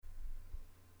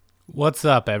What's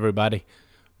up, everybody?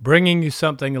 Bringing you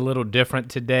something a little different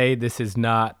today. This is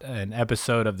not an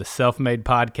episode of the Self-Made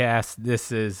Podcast.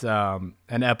 This is an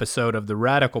episode of the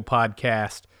Radical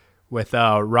Podcast with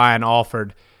Ryan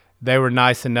Alford. They were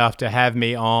nice enough to have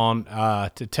me on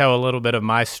to tell a little bit of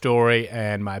my story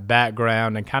and my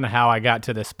background and kind of how I got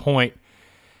to this point.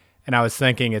 And I was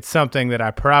thinking it's something that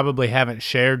I probably haven't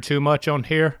shared too much on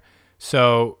here,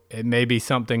 so it may be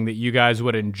something that you guys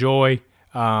would enjoy.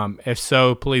 If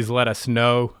so, please let us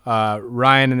know.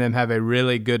 Ryan and them have a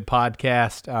really good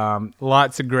podcast.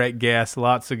 Lots of great guests,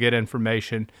 lots of good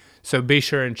information. So be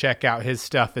sure and check out his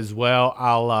stuff as well.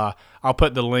 I'll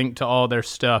put the link to all their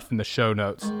stuff in the show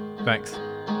notes. Thanks.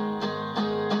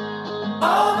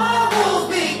 All my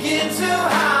wolves begin to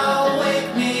howl.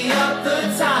 Wake me up, the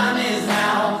time is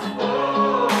now.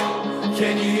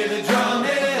 Can you hear the drum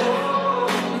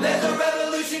hit? There's a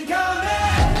revolution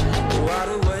coming. Wide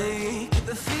awake,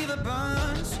 the fever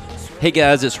burns. Hey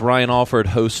guys, it's Ryan Alford,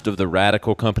 host of the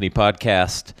Radical Company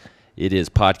podcast. It is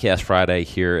Podcast Friday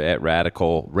here at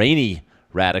Radical. Rainy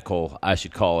Radical, I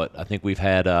should call it. I think we've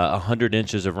had 100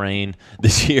 inches of rain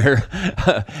this year,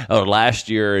 or last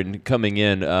year, and coming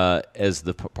in as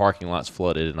the parking lot's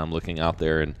flooded, and I'm looking out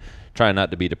there and trying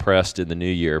not to be depressed in the new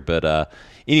year. But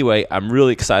anyway, I'm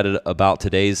really excited about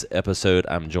today's episode.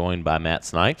 I'm joined by Matt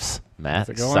Snipes. Matt,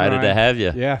 excited to have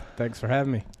you. Yeah, thanks for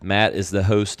having me. Matt is the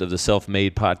host of the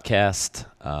Self-Made Podcast.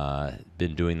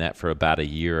 Been doing that for about a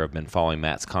year. I've been following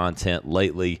Matt's content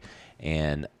lately,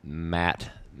 and Matt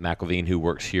McElveen, who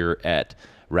works here at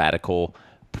Radical,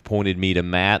 pointed me to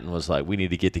Matt and was like, we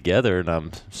need to get together, and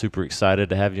I'm super excited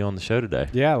to have you on the show today.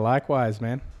 Yeah, likewise,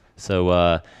 man.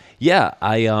 So,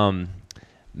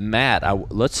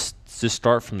 Matt, let's just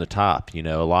start from the top. You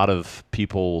know, a lot of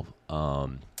people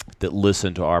that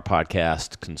listen to our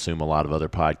podcast consume a lot of other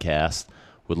podcasts.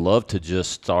 Would love to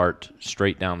just start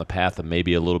straight down the path of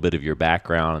maybe a little bit of your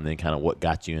background and then kind of what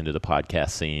got you into the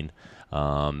podcast scene.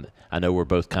 I know we're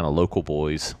both kind of local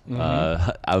boys.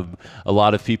 Mm-hmm. A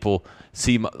lot of people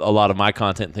see a lot of my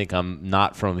content and think I'm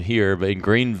not from here, but in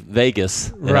Green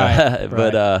Vegas. Right.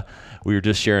 But we were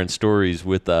just sharing stories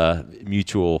with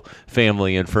mutual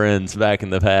family and friends back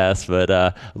in the past.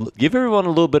 But give everyone a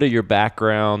little bit of your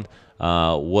background.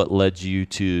 What led you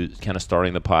to kind of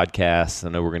starting the podcast? I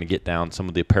know we're going to get down some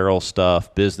of the apparel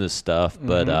stuff, business stuff,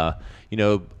 but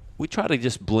we try to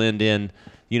just blend in,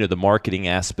 the marketing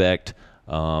aspect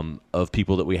of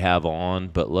people that we have on.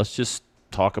 But let's just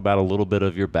talk about a little bit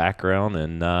of your background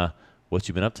and what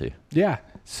you've been up to. Yeah.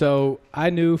 So I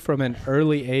knew from an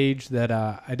early age that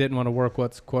I didn't want to work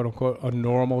what's quote unquote a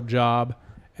normal job.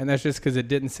 And that's just because it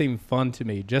didn't seem fun to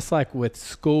me. Just like with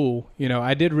school,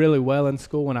 I did really well in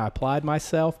school when I applied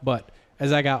myself. But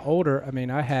as I got older,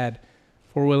 I had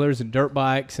four-wheelers and dirt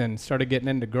bikes and started getting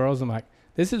into girls. I'm like,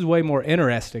 this is way more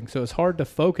interesting. So it's hard to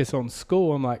focus on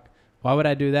school. I'm like, why would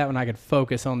I do that when I could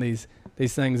focus on these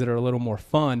things that are a little more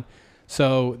fun?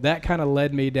 So that kind of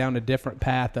led me down a different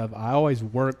path of I always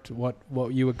worked what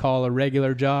you would call a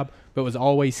regular job, but was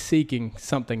always seeking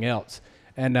something else.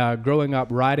 And growing up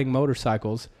riding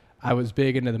motorcycles, I was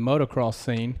big into the motocross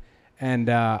scene. And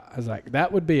I was like,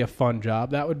 that would be a fun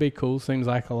job. That would be cool. Seems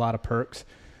like a lot of perks.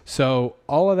 So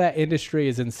all of that industry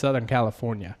is in Southern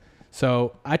California.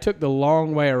 So I took the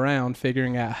long way around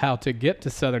figuring out how to get to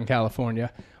Southern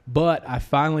California. But I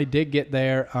finally did get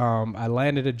there. I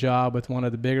landed a job with one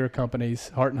of the bigger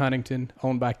companies, Hart & Huntington,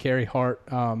 owned by Carrie Hart,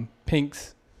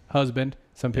 Pink's husband.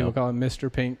 Some people call him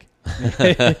Mr. Pink.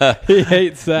 He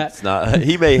hates that. It's not.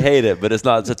 He may hate it, but it's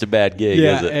not such a bad gig,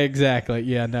 is it? Yeah, exactly.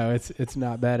 Yeah, no, it's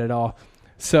not bad at all.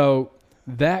 So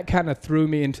that kind of threw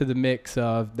me into the mix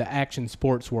of the action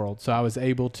sports world. So I was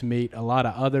able to meet a lot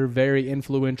of other very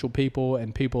influential people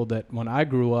and people that when I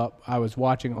grew up, I was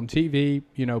watching on TV,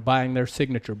 buying their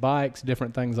signature bikes,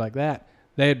 different things like that.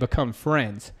 They had become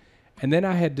friends. And then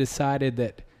I had decided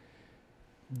that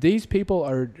these people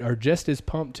are just as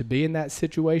pumped to be in that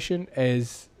situation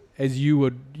as you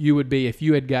would be if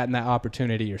you had gotten that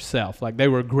opportunity yourself. Like they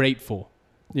were grateful,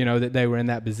 that they were in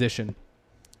that position.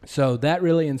 So that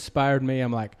really inspired me.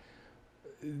 I'm like,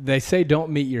 they say don't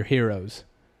meet your heroes.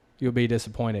 You'll be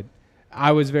disappointed.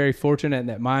 I was very fortunate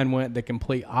that mine went the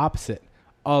complete opposite.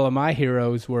 All of my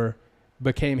heroes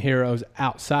became heroes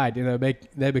outside.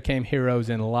 They became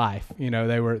heroes in life.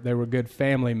 They were good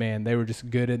family men. They were just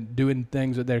good at doing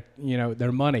things with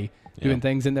their money, doing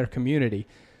things in their community.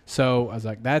 So I was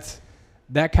like,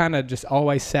 that kind of just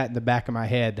always sat in the back of my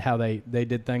head, how they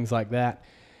did things like that.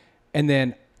 And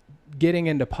then getting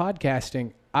into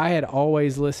podcasting, I had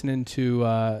always listened to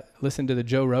the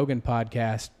Joe Rogan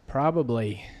podcast,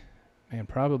 probably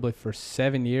probably for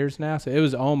 7 years now. So it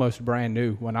was almost brand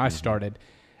new when I started.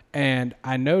 And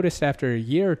I noticed after a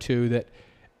year or two that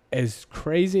as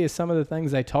crazy as some of the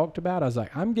things they talked about, I was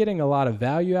like, I'm getting a lot of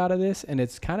value out of this, and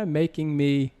it's kind of making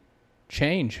me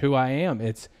change who I am.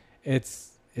 It's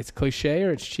cliche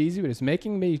or it's cheesy, but it's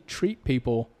making me treat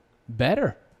people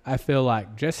better. I feel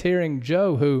like just hearing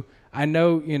Joe, who I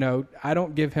know, I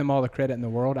don't give him all the credit in the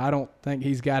world. I don't think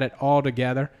he's got it all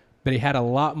together, but he had a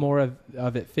lot more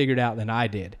of it figured out than I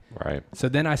did. Right. So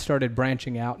then I started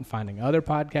branching out and finding other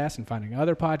podcasts,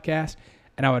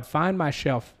 and I would find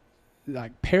myself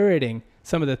like parroting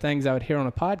some of the things I would hear on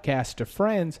a podcast to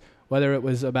friends, whether it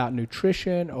was about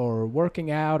nutrition or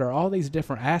working out or all these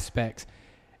different aspects.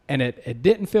 And it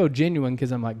didn't feel genuine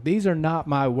because I'm like, these are not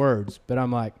my words, but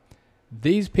I'm like,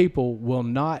 these people will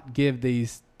not give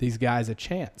these guys a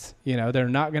chance. They're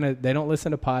not going to, they don't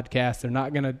listen to podcasts. They're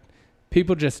not going to,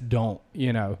 people just don't,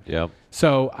 Yep.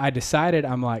 So I decided,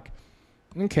 I'm like,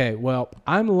 okay, well,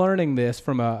 I'm learning this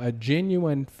from a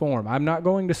genuine form. I'm not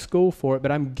going to school for it, but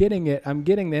I'm getting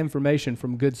the information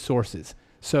from good sources.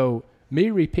 So me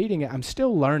repeating it, I'm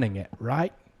still learning it,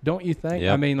 right? Don't you think?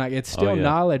 Yep. I mean, like, it's still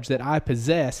knowledge that I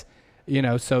possess,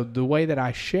 so the way that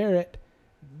I share it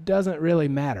doesn't really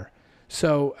matter.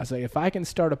 So I was like, if I can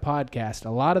start a podcast, a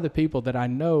lot of the people that I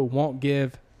know won't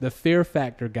give the Fear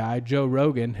Factor guy, Joe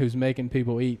Rogan, who's making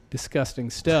people eat disgusting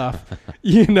stuff,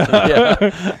 Yeah.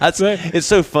 It's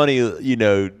so funny,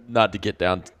 not to get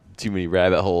down too many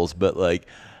rabbit holes, but like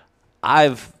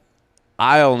I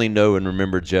only know and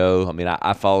remember Joe. I mean,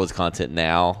 I follow his content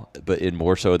now, but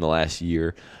more so in the last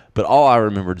year. But all I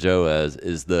remember Joe as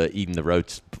is the eating the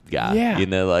roach guy.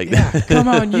 Yeah. Come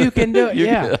on, you can do it.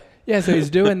 Yeah. Yeah, so he's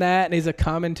doing that, and he's a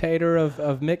commentator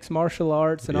of mixed martial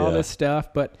arts and all this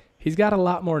stuff, but he's got a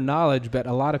lot more knowledge, but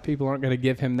a lot of people aren't going to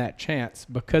give him that chance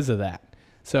because of that.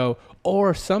 So,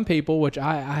 or some people, which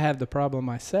I have the problem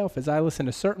myself, is I listen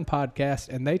to certain podcasts,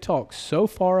 and they talk so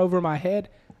far over my head,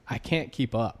 I can't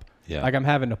keep up. Yeah. Like I'm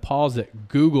having to pause it,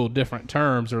 Google different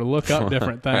terms, or look up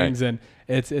different things, and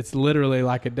it's literally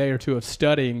like a day or two of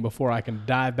studying before I can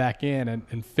dive back in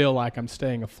and feel like I'm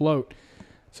staying afloat.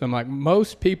 So I'm like,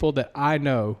 most people that I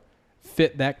know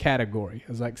fit that category. I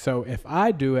was like, so if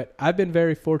I do it, I've been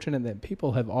very fortunate that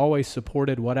people have always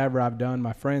supported whatever I've done,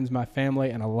 my friends, my family,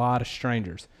 and a lot of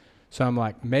strangers. So I'm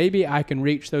like, maybe I can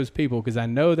reach those people because I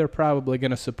know they're probably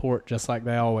going to support just like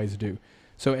they always do.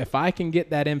 So if I can get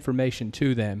that information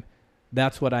to them,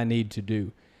 that's what I need to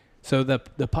do. So the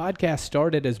podcast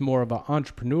started as more of an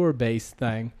entrepreneur-based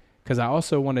thing, because I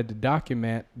also wanted to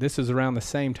document, this is around the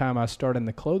same time I started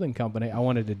the clothing company, I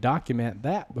wanted to document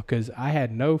that because I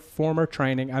had no former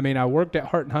training. I mean, I worked at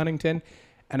Hart & Huntington,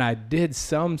 and I did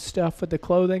some stuff with the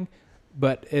clothing,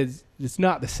 but it's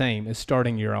not the same as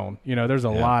starting your own. There's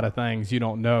a lot of things you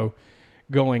don't know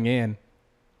going in.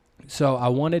 So I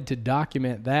wanted to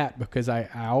document that because I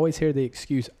always hear the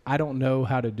excuse, I don't know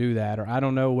how to do that, or I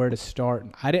don't know where to start.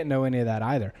 And I didn't know any of that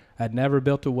either. I'd never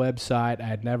built a website. I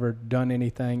had never done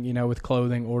anything, with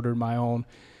clothing, ordered my own,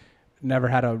 never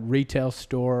had a retail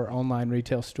store, online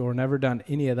retail store, never done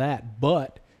any of that.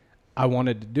 But I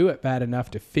wanted to do it bad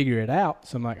enough to figure it out.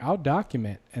 So I'm like, I'll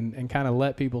document and kind of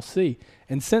let people see.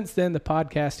 And since then, the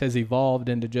podcast has evolved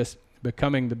into just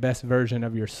becoming the best version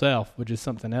of yourself, which is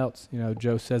something else,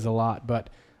 Joe says a lot, but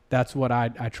that's what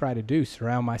I try to do.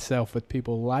 Surround myself with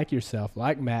people like yourself,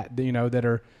 like Matt, that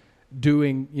are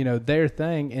doing, their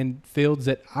thing in fields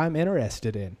that I'm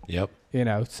interested in. Yep.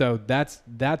 So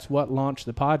that's what launched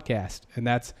the podcast. And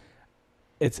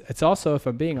it's also, if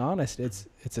I'm being honest,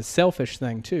 it's a selfish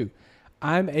thing too.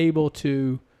 I'm able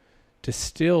to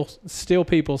steal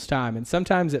people's time. And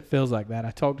sometimes it feels like that. I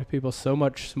talk to people so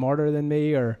much smarter than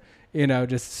me, or,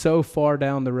 just so far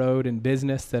down the road in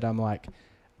business that I'm like,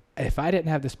 if I didn't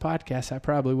have this podcast, I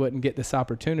probably wouldn't get this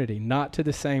opportunity, not to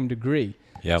the same degree.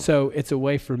 Yep. So it's a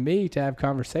way for me to have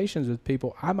conversations with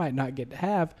people I might not get to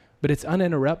have, but it's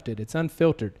uninterrupted. It's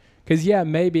unfiltered. Because,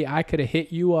 maybe I could have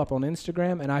hit you up on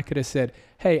Instagram and I could have said,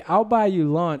 hey, I'll buy you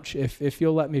lunch if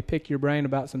you'll let me pick your brain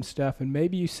about some stuff. And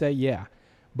maybe you say, yeah.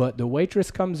 But the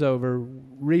waitress comes over,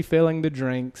 refilling the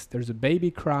drinks. There's a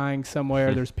baby crying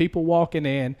somewhere. There's people walking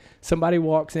in. Somebody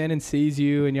walks in and sees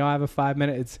you, and y'all have a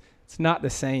 5-minute. It's not the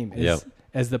same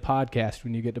as the podcast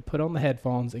when you get to put on the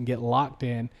headphones and get locked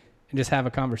in and just have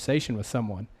a conversation with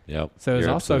someone. Yep. So there's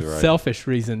also selfish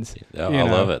reasons. I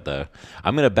love it, though.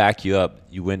 I'm going to back you up.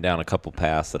 You went down a couple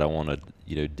paths that I want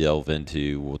to delve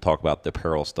into. We'll talk about the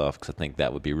apparel stuff because I think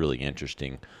that would be really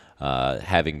interesting.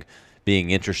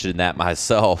 Being interested in that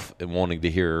myself and wanting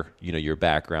to hear, your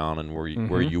background and where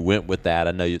you went with that.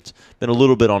 I know it's been a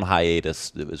little bit on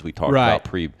hiatus as we talked about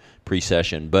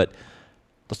pre-session, but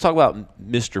let's talk about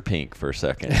Mr. Pink for a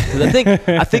second. 'Cause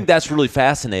I think that's really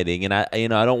fascinating, and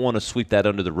I don't want to sweep that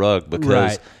under the rug because,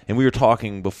 Right. and we were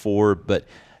talking before, but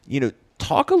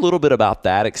talk a little bit about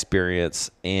that experience,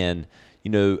 and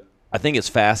I think it's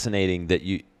fascinating that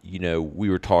we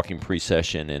were talking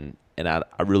pre-session, and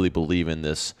I really believe in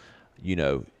this,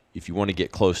 if you want to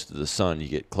get close to the sun, you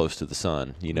get close to the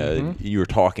sun. You were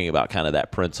talking about kind of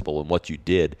that principle and what you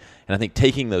did, and I think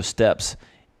taking those steps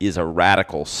is a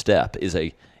radical step, is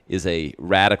a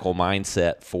radical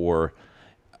mindset for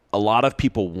a lot of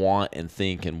people want and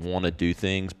think and want to do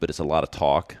things, but it's a lot of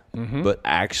talk. But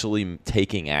actually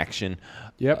taking action.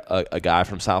 Yep. A guy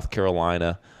from South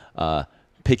Carolina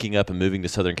picking up and moving to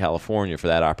Southern California for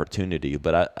that opportunity.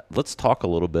 But let's talk a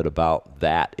little bit about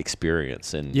that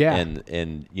experience and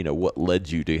what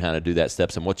led you to kind of do that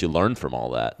steps and what you learned from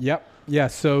all that. Yep. Yeah.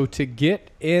 So to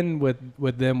get in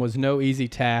with them was no easy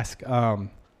task.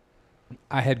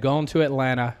 I had gone to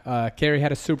Atlanta. Kerry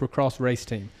had a Supercross race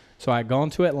team. So I had gone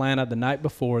to Atlanta the night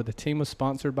before. The team was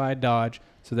sponsored by Dodge,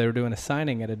 so they were doing a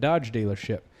signing at a Dodge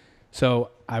dealership. So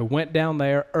I went down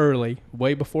there early,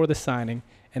 way before the signing,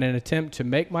 in an attempt to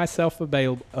make myself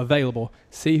available,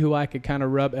 see who I could kind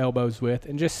of rub elbows with,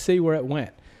 and just see where it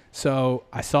went. So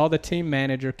I saw the team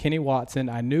manager, Kenny Watson.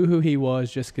 I knew who he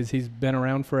was just because he's been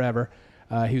around forever.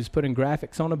 He was putting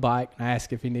graphics on a bike, and I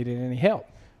asked if he needed any help.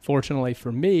 Fortunately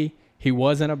for me, he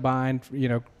was in a bind,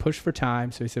 push for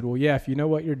time. So he said, well, yeah, if you know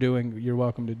what you're doing, you're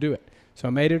welcome to do it. So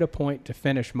I made it a point to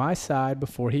finish my side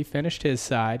before he finished his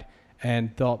side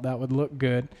and thought that would look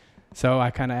good. So I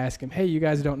kind of asked him, hey, you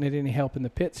guys don't need any help in the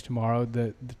pits tomorrow.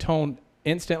 The tone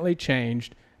instantly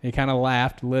changed. He kind of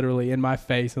laughed literally in my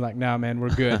face and like, no, man, we're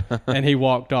good. And he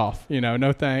walked off,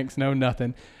 no thanks, no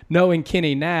nothing. Knowing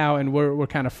Kenny now, and we're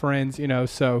kind of friends,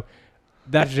 so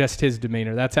that's just his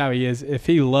demeanor. That's how he is. If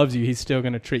he loves you, he's still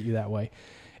going to treat you that way.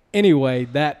 Anyway,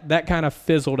 that kind of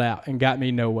fizzled out and got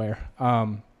me nowhere.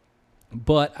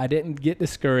 But I didn't get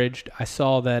discouraged. I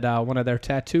saw that one of their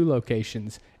tattoo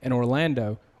locations in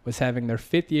Orlando was having their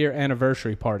 5th year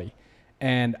anniversary party.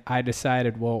 And I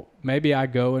decided, well, maybe I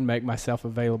go and make myself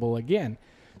available again.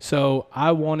 So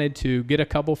I wanted to get a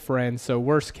couple friends. So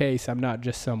worst case, I'm not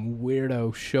just some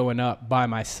weirdo showing up by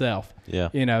myself.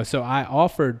 Yeah. So I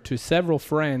offered to several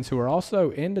friends who are also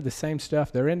into the same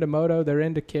stuff. They're into moto, they're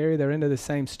into carry, they're into the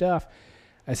same stuff.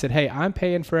 I said, hey, I'm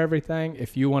paying for everything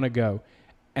if you want to go.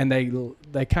 And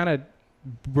they kind of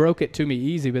broke it to me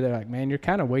easy, but they're like, man, you're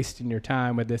kind of wasting your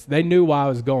time with this. They knew why I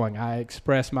was going. I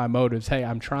expressed my motives. Hey,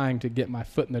 I'm trying to get my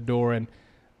foot in the door, and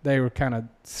they were kind of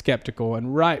skeptical,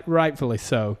 and rightfully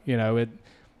so. It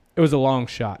was a long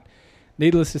shot.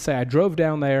 Needless to say, I drove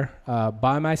down there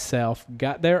by myself,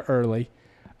 got there early,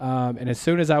 and as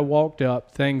soon as I walked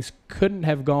up, things couldn't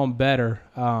have gone better.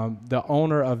 The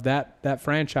owner of that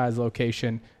franchise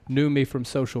location knew me from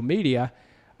social media,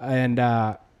 and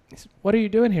he said, what are you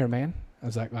doing here, man? I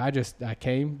was like, well, I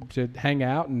came to hang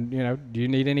out, and, do you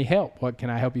need any help? What, can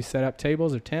I help you set up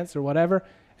tables or tents or whatever?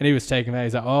 And he was taking that.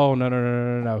 He's like, oh,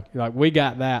 no. Like, we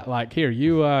got that. Like, here,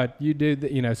 you do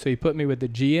the, so he put me with the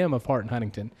GM of Hart and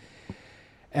Huntington.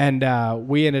 And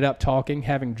we ended up talking,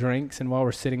 having drinks. And while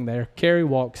we're sitting there, Kerry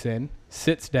walks in,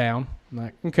 sits down. I'm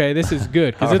like, okay, this is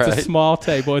good because it's a small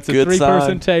table. It's a Good 3-person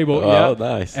sign. table. Oh, yep.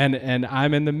 nice. And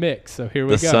I'm in the mix. So here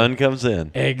we The go. sun comes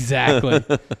in. Exactly.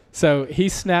 So he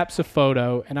snaps a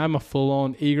photo, and I'm a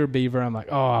full-on eager beaver. I'm like,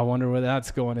 oh, I wonder where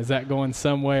that's going. Is that going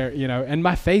somewhere? And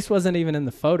my face wasn't even in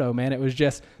the photo, man. It was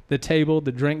just the table,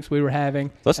 the drinks we were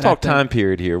having. Let's And I talk think, time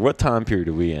period here. What time period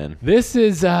are we in? This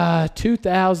is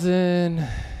 2000.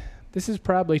 This is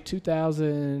probably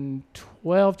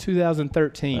 2012,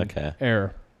 2013 Okay.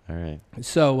 era. All right.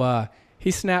 So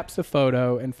he snaps the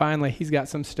photo, and finally he's got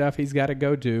some stuff he's got to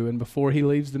go do. And before he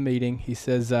leaves the meeting, he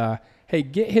says, hey,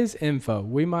 get his info.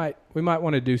 We might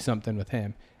want to do something with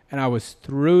him. And I was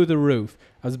through the roof.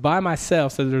 I was by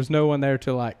myself, so there's no one there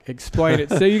to like explain it.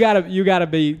 So you gotta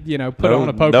be, put on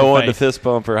a poker face. No one to fist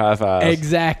bump or high five.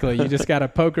 Exactly. You just got a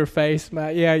poker face.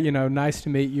 Yeah, nice to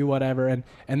meet you, whatever.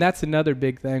 And that's another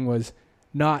big thing was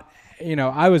not,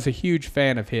 I was a huge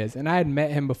fan of his, and I had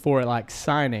met him before at like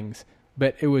signings,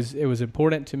 but it was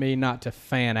important to me not to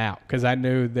fan out because I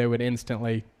knew they would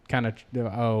instantly kind of,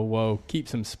 oh, whoa, keep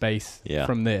some space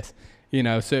from this,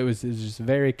 So it was just a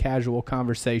very casual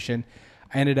conversation.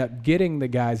 I ended up getting the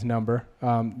guy's number.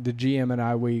 The GM and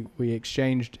I, we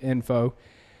exchanged info,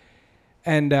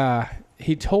 and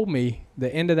he told me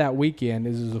the end of that weekend,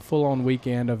 this was a full-on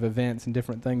weekend of events and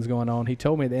different things going on. He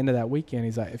told me at the end of that weekend,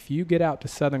 he's like, if you get out to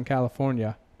Southern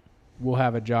California, we'll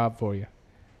have a job for you.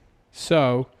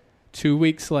 So 2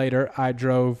 weeks later, I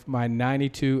drove my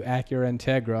 92 Acura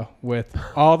Integra with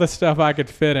all the stuff I could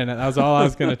fit in it. That was all I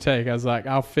was going to take. I was like,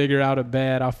 I'll figure out a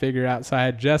bed. I'll figure out. So I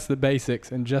had just the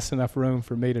basics and just enough room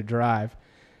for me to drive.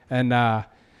 And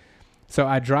so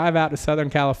I drive out to Southern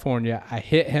California. I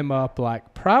hit him up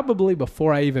like probably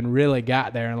before I even really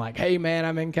got there and like, hey, man,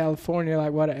 I'm in California.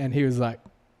 Like what? And he was like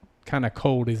kind of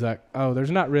cold. He's like, oh,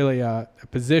 there's not really a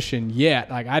position yet.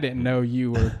 Like I didn't know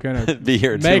you were going to be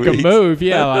here in make 2 a weeks. move.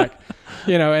 Yeah, like,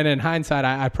 you know, and in hindsight,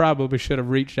 I probably should have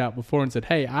reached out before and said,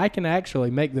 hey, I can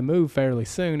actually make the move fairly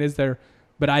soon. Is there?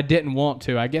 But I didn't want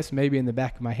to. I guess maybe in the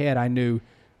back of my head, I knew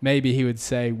maybe he would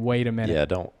say, wait a minute.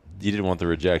 Yeah, you didn't want the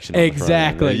rejection. On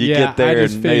Exactly. The front end. You yeah, get there I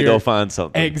just and maybe figured, they'll find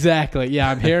something. Exactly. Yeah,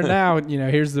 I'm here now. You know,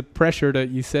 here's the pressure that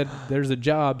you said there's a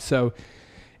job. So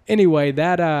anyway,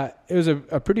 that it was a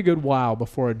pretty good while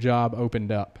before a job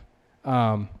opened up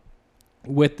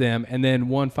with them. And then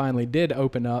one finally did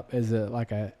open up as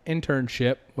a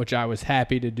internship, which I was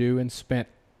happy to do and spent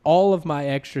all of my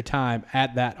extra time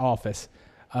at that office.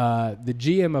 The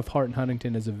GM of Hart &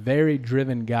 Huntington is a very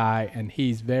driven guy, and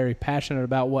he's very passionate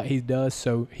about what he does,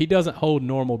 so he doesn't hold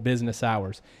normal business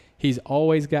hours. He's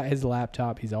always got his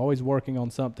laptop. He's always working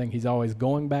on something. He's always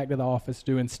going back to the office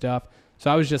doing stuff. So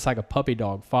I was just like a puppy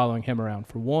dog following him around.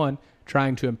 For one,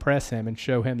 trying to impress him and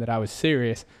show him that I was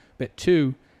serious, but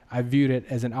two, I viewed it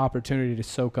as an opportunity to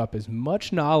soak up as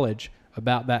much knowledge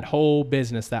about that whole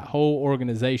business, that whole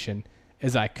organization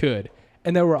as I could.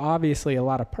 And there were obviously a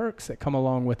lot of perks that come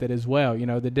along with it as well. You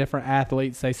know, the different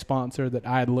athletes they sponsor that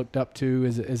I had looked up to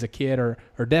as a kid or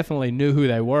definitely knew who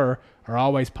they were are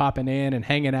always popping in and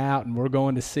hanging out, and we're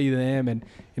going to see them and,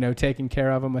 you know, taking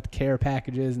care of them with care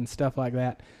packages and stuff like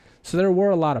that. So there were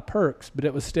a lot of perks, but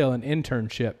it was still an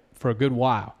internship for a good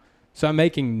while. So I'm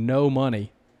making no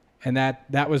money, and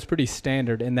that was pretty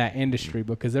standard in that industry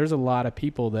because there's a lot of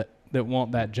people that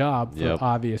want that job for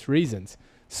obvious reasons.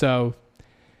 So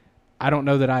I don't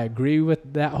know that I agree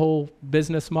with that whole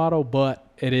business model, but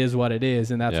it is what it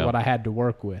is, and that's what I had to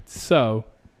work with. So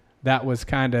that was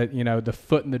kind of, you know, the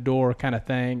foot in the door kind of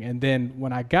thing. And then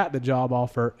when I got the job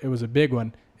offer, it was a big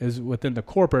one. It was within the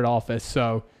corporate office,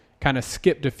 so kind of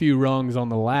skipped a few rungs on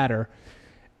the ladder.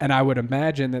 And I would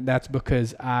imagine that that's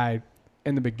because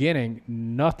in the beginning,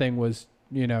 nothing was,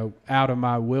 you know, out of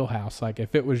my wheelhouse. Like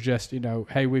if it was just, you know,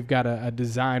 hey, we've got a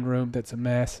design room that's a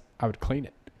mess, I would clean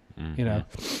it, you know.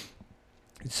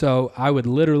 So I would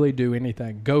literally do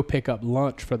anything. Go pick up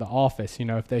lunch for the office. You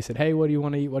know, if they said, hey, what do you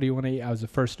want to eat? What do you want to eat? I was the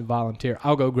first to volunteer.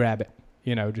 I'll go grab it.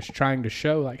 You know, just trying to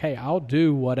show like, hey, I'll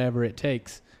do whatever it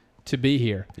takes to be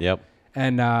here. Yep.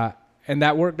 And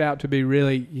that worked out to be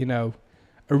really, you know,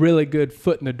 a really good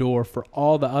foot in the door for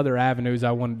all the other avenues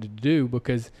I wanted to do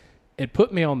because it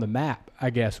put me on the map,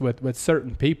 I guess, with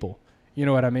certain people. You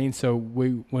know what I mean? So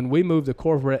when we moved the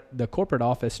corporate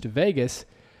office to Vegas,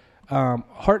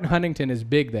 Hart & Huntington is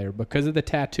big there because of the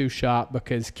tattoo shop,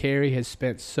 because Carrie has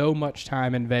spent so much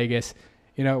time in Vegas.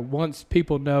 You know, once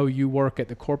people know you work at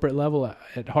the corporate level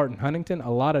at Hart & Huntington,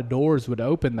 a lot of doors would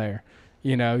open there.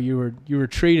 You know, you were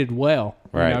treated well.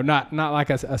 Right. You know, not like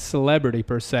a celebrity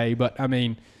per se, but I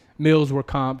mean, meals were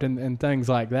comped and things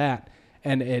like that.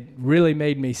 And it really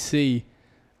made me see,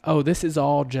 oh, this is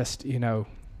all just, you know,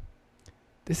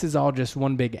 this is all just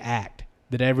one big act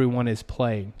that everyone is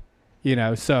playing. You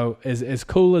know, so as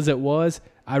cool as it was,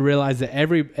 I realized that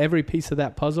every piece of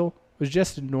that puzzle was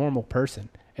just a normal person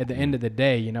at the end of the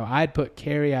day. You know, I'd put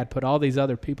Carrie, I'd put all these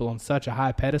other people on such a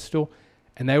high pedestal,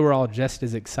 and they were all just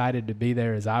as excited to be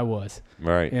there as I was.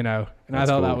 Right. You know, and That's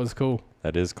I thought cool. that was cool.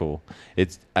 That is cool.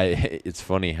 It's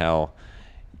funny how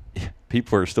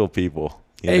people are still people.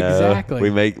 You know?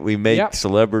 Exactly. We make Yep.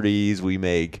 celebrities. We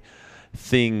make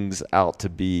things out to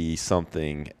be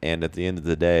something, and at the end of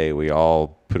the day, we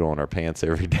all put on our pants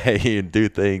every day and do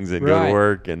things and go Right. to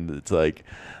work. And it's like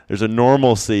there's a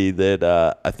normalcy that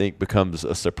I think becomes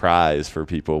a surprise for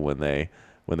people when they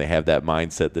have that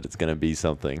mindset that it's going to be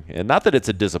something, and not that it's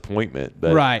a disappointment,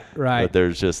 but Right. But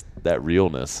there's just that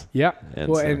realness. Yep. And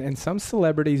Well, so- and some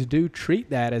celebrities do treat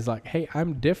that as like, hey,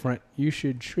 I'm different. You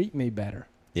should treat me better.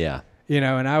 Yeah. You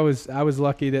know, and I was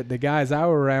lucky that the guys I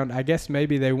were around, I guess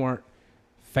maybe they weren't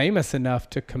famous enough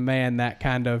to command that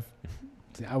kind of,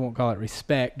 I won't call it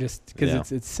respect just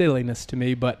because it's silliness to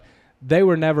me, but they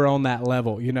were never on that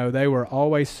level. You know, they were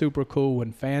always super cool.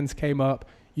 When fans came up,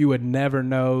 you would never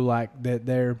know like that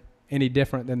they're any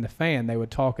different than the fan. They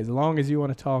would talk as long as you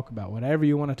want to talk about whatever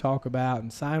you want to talk about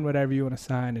and sign whatever you want to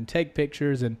sign and take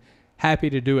pictures, and happy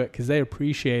to do it because they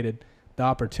appreciated the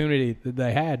opportunity that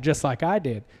they had, just like I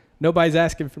did. Nobody's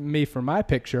asking me for my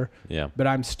picture, Yeah. but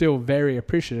I'm still very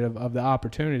appreciative of the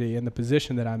opportunity and the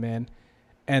position that I'm in.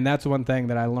 And that's one thing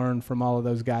that I learned from all of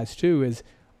those guys too, is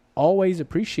always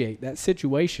appreciate that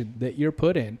situation that you're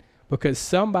put in, because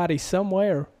somebody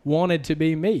somewhere wanted to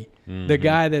be me, the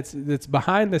guy that's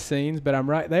behind the scenes, but I'm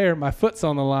right there. My foot's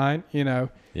on the line, you know.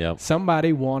 Yep.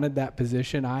 Somebody wanted that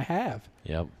position I have.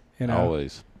 Yep. You know?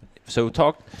 Always. So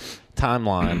talk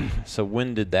timeline. So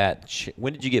when did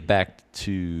when did you get back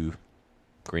to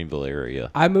Greenville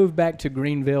area? I moved back to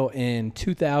Greenville in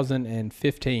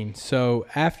 2015. So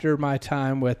after my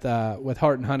time with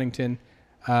Hart and Huntington,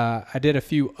 I did a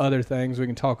few other things we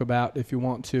can talk about if you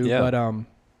want to. Yeah. But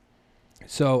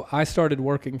so I started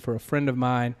working for a friend of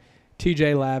mine,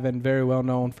 TJ Lavin, very well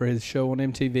known for his show on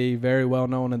MTV, very well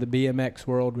known in the BMX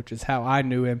world, which is how I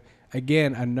knew him.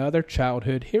 Again, another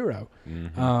childhood hero.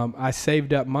 I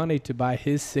saved up money to buy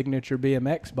his signature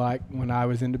BMX bike when I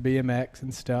was into BMX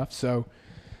and stuff. So,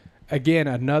 again,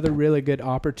 another really good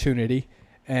opportunity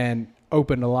and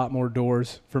opened a lot more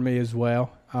doors for me as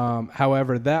well.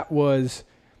 However, that was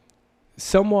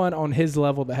someone on his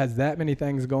level that has that many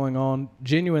things going on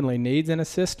genuinely needs an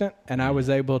assistant, and I was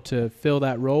able to fill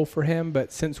that role for him.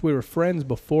 But since we were friends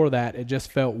before that, it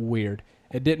just felt weird.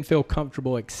 It didn't feel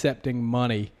comfortable accepting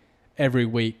money every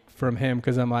week from him,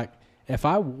 because I'm like, if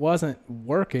I wasn't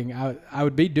working, I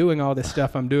would be doing all this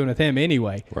stuff I'm doing with him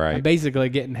anyway. Right. I'm basically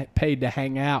getting paid to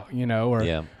hang out, you know,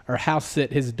 or house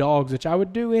sit his dogs, which I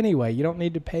would do anyway. You don't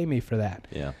need to pay me for that.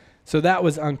 Yeah. So that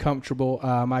was uncomfortable.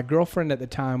 My girlfriend at the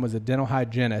time was a dental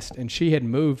hygienist, and she had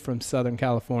moved from Southern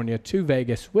California to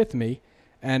Vegas with me,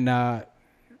 and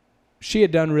she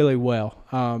had done really well.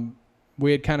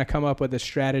 We had kind of come up with a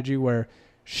strategy where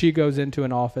she goes into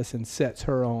an office and sets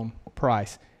her own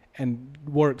price and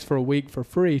works for a week for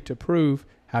free to prove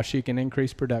how she can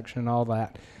increase production and all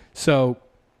that. So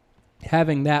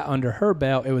having that under her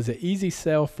belt, it was an easy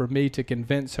sell for me to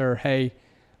convince her, hey,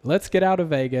 let's get out of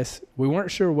Vegas. We weren't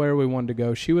sure where we wanted to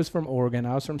go. She was from Oregon.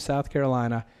 I was from South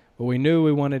Carolina, but we knew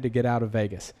we wanted to get out of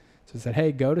Vegas. So I said,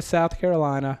 hey, go to South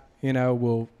Carolina. You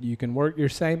know, you can work your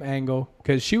same angle,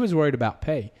 because she was worried about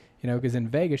pay. You know, because in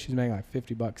Vegas she's making like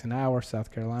 $50 an hour. South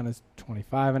Carolina's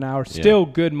 $25 an hour. Still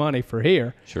good money for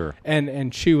here. Sure.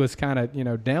 And she was kind of, you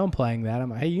know, downplaying that. I'm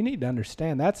like, hey, you need to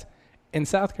understand that's in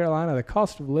South Carolina, the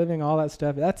cost of living, all that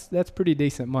stuff. That's pretty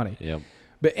decent money. Yep.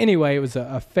 But anyway, it was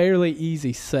a fairly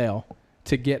easy sell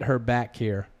to get her back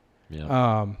here.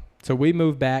 Yeah. So we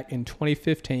moved back in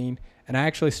 2015, and I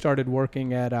actually started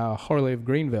working at Harley of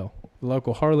Greenville, the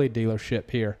local Harley dealership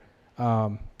here.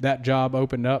 That job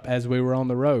opened up as we were on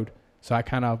the road, so I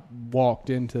kind of walked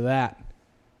into that,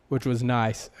 which was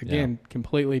nice. Again,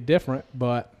 completely different,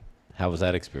 but How was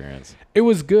that experience? it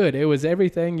was good. It was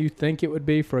everything you think it would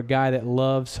be for a guy that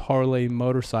loves Harley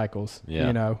motorcycles. Yeah.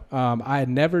 You know, I had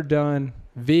never done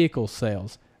vehicle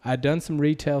sales. I'd done some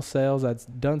retail sales.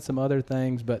 I'd done some other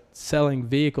things, but selling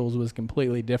vehicles was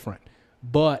completely different.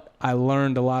 But I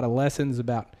learned a lot of lessons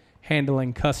about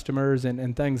handling customers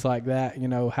and things like that, you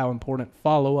know, how important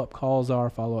follow-up calls are,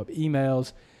 follow-up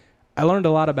emails. I learned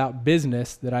a lot about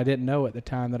business that I didn't know at the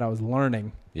time that I was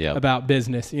learning about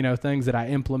business, you know, things that I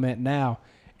implement now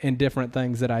in different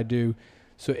things that I do.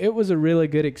 So it was a really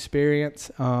good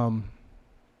experience. I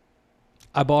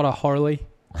bought a Harley,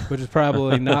 which is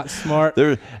probably not smart.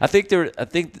 I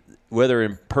think whether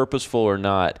purposeful or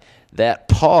not, that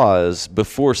pause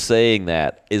before saying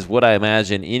that is what I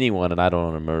imagine anyone, and I don't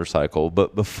own a motorcycle,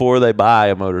 but before they buy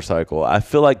a motorcycle, I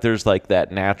feel like there's like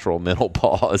that natural mental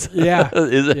pause. Yeah.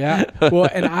 Is it? Yeah. Well,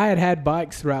 and I had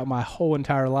bikes throughout my whole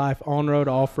entire life, on-road,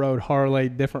 off-road, Harley,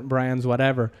 different brands,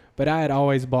 whatever. But I had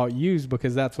always bought used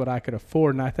because that's what I could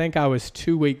afford. And I think I was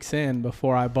 2 weeks in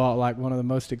before I bought like one of the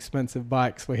most expensive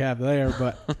bikes we have there.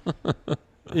 But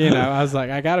you know, I was like,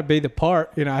 I got to be the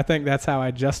part. You know, I think that's how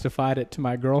I justified it to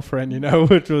my girlfriend, you know,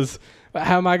 which was,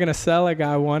 how am I going to sell a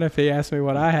guy one if he asked me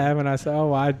what I have? And I said,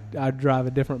 oh, I drive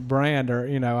a different brand, or,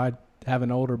 you know, I have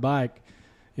an older bike.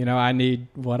 You know, I need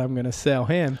what I'm going to sell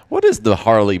him. What is the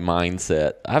Harley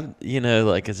mindset?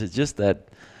 Is it just that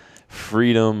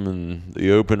freedom and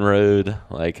the open road?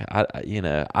 Like,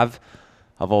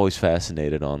 I've always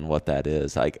fascinated on what that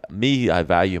is. Like me, I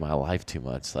value my life too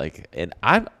much. Like, and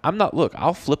I'm not, look,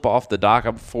 I'll flip off the dock.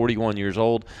 I'm 41 years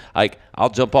old. Like, I'll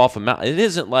jump off a mountain. It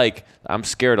isn't like I'm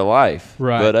scared of life.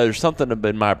 Right. But there's something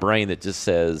in my brain that just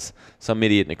says some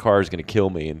idiot in a car is going to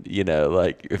kill me. And, you know,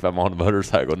 like if I'm on a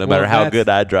motorcycle, no matter how good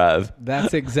I drive.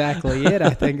 That's exactly it. I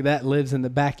think that lives in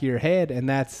the back of your head, and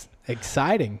that's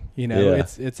exciting. You know,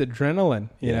 it's adrenaline.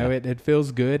 You know, it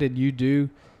feels good, and you do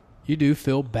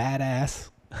feel badass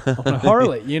on a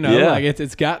Harley, you know, like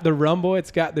it's got the rumble,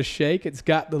 it's got the shake, it's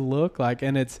got the look, like,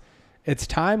 and it's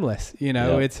timeless, you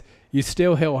know, it's, you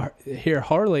still hear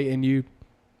Harley and you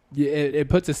it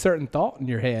puts a certain thought in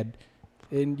your head.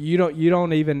 And you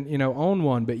don't even, own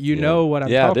one, but you know what I'm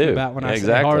talking about when I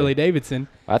say Harley Davidson.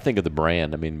 I think of the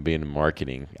brand. I mean, being in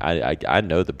marketing, I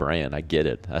know the brand. I get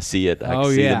it. I see it. I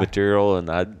see the material, and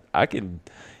I can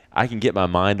get my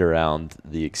mind around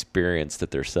the experience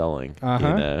that they're selling.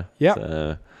 Yeah.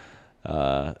 So,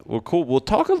 well, cool.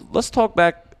 Let's talk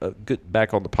back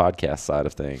on the podcast side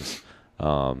of things,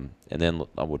 and then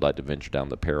I would like to venture down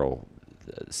the apparel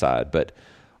side. But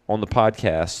on the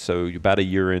podcast, so you're about a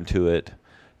year into it.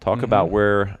 Talk about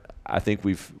where I think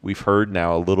we've heard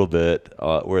now a little bit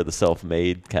where the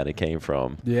self-made kind of came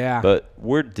from. Yeah. But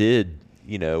where did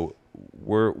your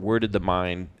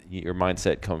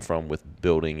mindset come from with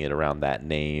building it around that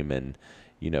name, and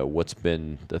what's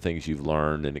been the things you've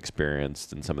learned and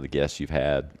experienced and some of the guests you've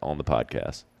had on the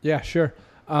podcast? Yeah, sure.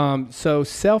 So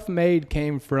self-made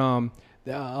came from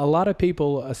a lot of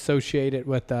people associate it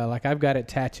with, like I've got it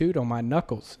tattooed on my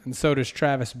knuckles, and so does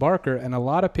Travis Barker. And a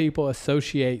lot of people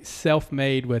associate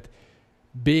self-made with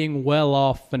being well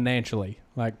off financially.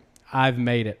 Like, I've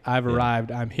made it, I've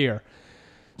arrived, I'm here.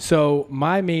 So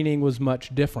my meaning was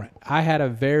much different. I had a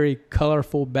very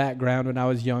colorful background when I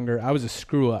was younger. I was a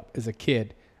screw up as a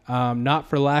kid. Not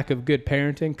for lack of good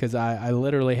parenting, because I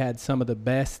literally had some of the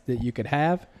best that you could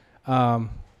have.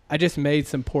 I just made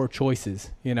some poor choices.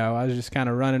 I was just kind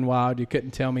of running wild. You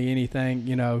couldn't tell me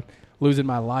anything, losing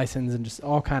my license and just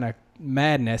all kind of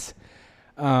madness.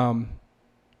 But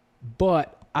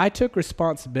I took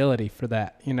responsibility for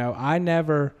that. I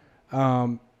never,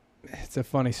 it's a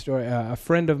funny story. A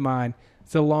friend of mine,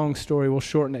 it's a long story. We'll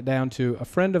shorten it down to a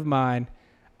friend of mine.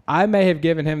 I may have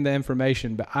given him the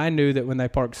information, but I knew that when they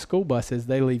park school buses,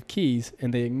 they leave keys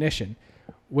in the ignition.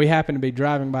 We happened to be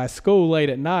driving by school late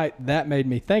at night. That made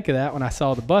me think of that when I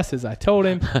saw the buses. I told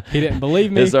him. He didn't believe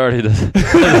me. This already doesn't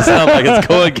sound like it's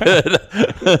going good.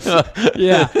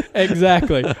 Yeah,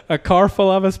 exactly. A car full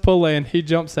of us pull in. He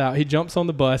jumps out. He jumps on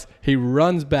the bus. He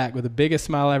runs back with the biggest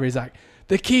smile ever. He's like,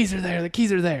 the keys are there. The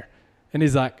keys are there. And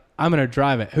he's like, I'm going to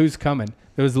drive it. Who's coming?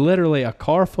 There was literally a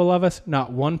car full of us.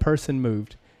 Not one person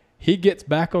moved. He gets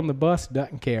back on the bus,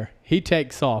 doesn't care. He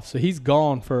takes off. So he's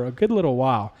gone for a good little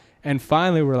while. And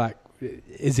finally, we're like,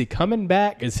 is he coming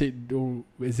back?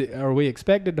 Are we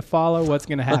expected to follow? What's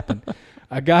going to happen?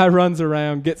 A guy runs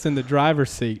around, gets in the driver's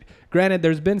seat. Granted,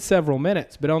 there's been several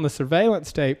minutes, but on the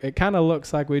surveillance tape, it kind of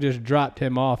looks like we just dropped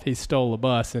him off. He stole a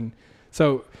bus. And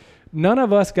so none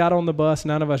of us got on the bus.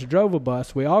 None of us drove a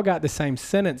bus. We all got the same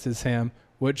sentence as him,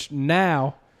 which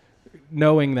now,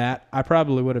 knowing that, I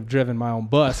probably would have driven my own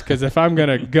bus, because if I'm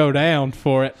going to go down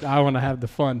for it, I want to have the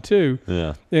fun too.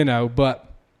 Yeah. But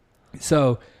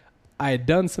so I had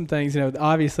done some things,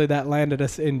 obviously that landed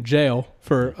us in jail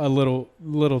for a little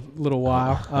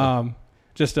while,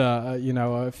 just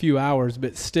a few hours,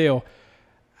 but still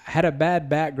I had a bad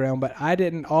background. But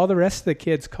all the rest of the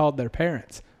kids called their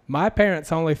parents. My parents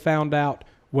only found out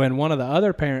when one of the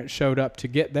other parents showed up to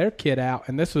get their kid out.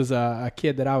 And this was a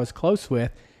kid that I was close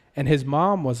with, and his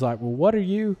mom was like, well,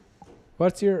 I'm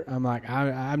like,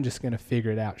 I'm just going to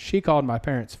figure it out. She called my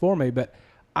parents for me, but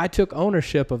I took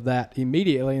ownership of that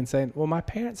immediately and saying, well, my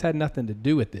parents had nothing to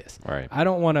do with this. Right. I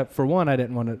don't want to, for one, I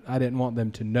didn't want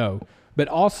them to know, but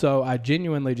also I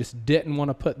genuinely just didn't want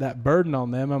to put that burden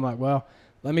on them. I'm like, well,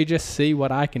 let me just see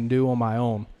what I can do on my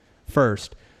own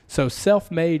first. So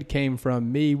self-made came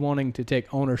from me wanting to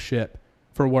take ownership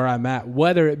for where I'm at,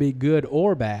 whether it be good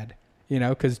or bad,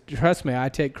 because trust me, I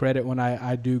take credit when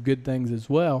I do good things as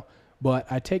well. But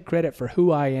I take credit for who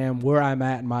I am, where I'm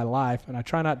at in my life, and I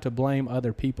try not to blame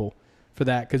other people for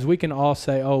that, because we can all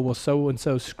say, oh, well,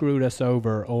 so-and-so screwed us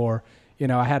over, or,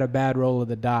 I had a bad roll of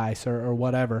the dice, or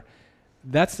whatever.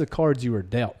 That's the cards you were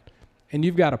dealt, and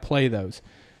you've got to play those.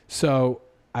 So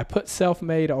I put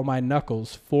self-made on my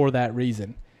knuckles for that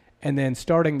reason. And then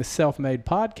starting the Self-Made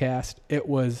podcast, it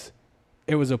was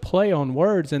a play on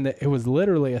words, and it was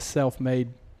literally a self-made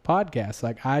podcast.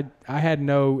 Like I had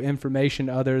no information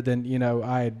other than,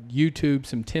 I had YouTube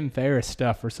some Tim Ferriss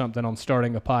stuff or something on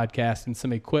starting a podcast, and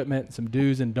some equipment, some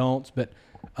do's and don'ts. But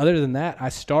other than that, I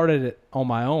started it on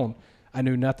my own. I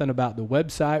knew nothing about the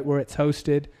website where it's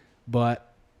hosted,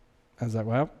 but I was like,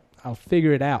 well, I'll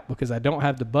figure it out, because I don't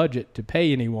have the budget to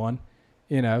pay anyone,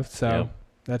 so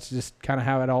that's just kind of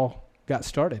how it all got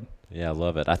started. Yeah, I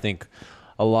love it. I think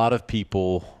a lot of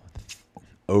people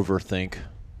overthink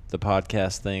the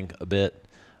podcast thing a bit.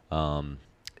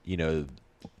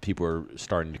 People are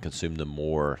starting to consume them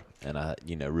more, and I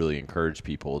really encourage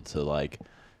people to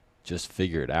just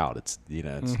figure it out. It's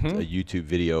it's Mm-hmm. a YouTube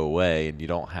video away, and you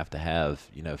don't have to have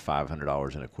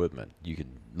 $500 in equipment. You can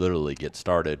literally get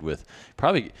started with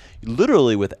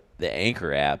literally with the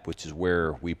Anchor app, which is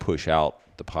where we push out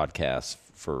the podcast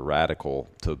for Radical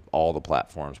to all the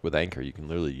platforms. With Anchor, you can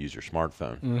literally use your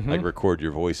smartphone, like record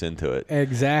your voice into it,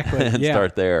 Exactly. and Yeah.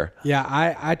 start there. Yeah,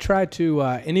 I try to,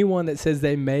 anyone that says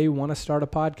they may want to start a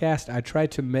podcast, I try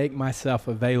to make myself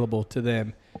available to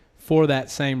them for that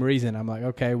same reason. I'm like,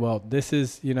 okay, well, this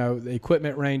is, the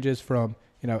equipment ranges from,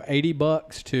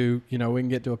 $80 to, we can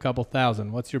get to a couple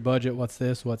thousand. What's your budget? What's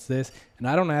this? What's this? And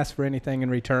I don't ask for anything in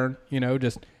return,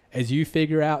 just as you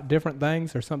figure out different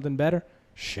things or something better,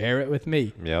 share it with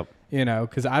me. Yep.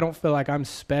 Because I don't feel like I'm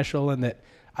special and that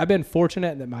I've been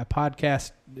fortunate that my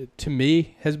podcast, to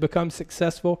me, has become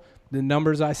successful. The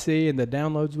numbers I see and the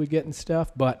downloads we get and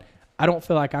stuff, but I don't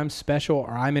feel like I'm special or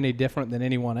I'm any different than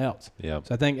anyone else. Yep.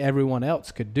 So I think everyone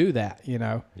else could do that,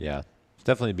 Yeah. It's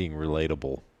definitely being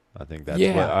relatable. I think that's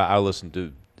Yeah. what I listened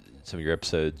to some of your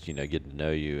episodes, getting to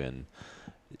know you, and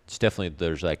it's definitely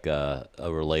there's like a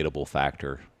relatable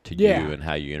factor to Yeah. you and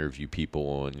how you interview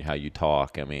people and how you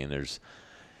talk. I mean,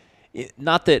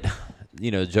 not that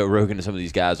Joe Rogan and some of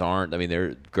these guys aren't. I mean,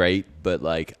 they're great, but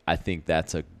like I think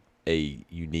that's a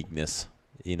uniqueness.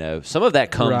 Some of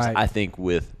that comes, Right. I think,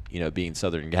 with being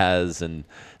Southern guys and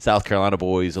South Carolina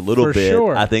boys a little For bit.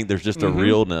 sure. I think there's just a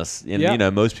realness, and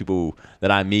Yep. most people that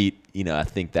I meet, I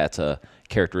think that's a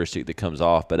characteristic that comes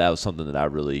off. But that was something that I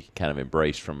really kind of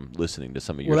embraced from listening to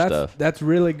some of your stuff. That's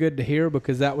really good to hear,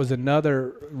 because that was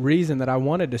another reason that I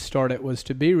wanted to start it, was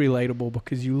to be relatable,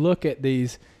 because you look at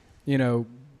these,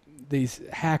 these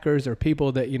hackers or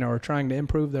people that, are trying to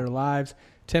improve their lives,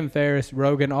 Tim Ferriss,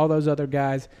 Rogan, all those other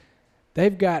guys,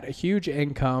 they've got a huge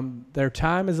income. Their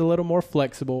time is a little more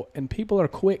flexible, and people are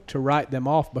quick to write them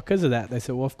off because of that. They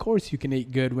say, well, of course you can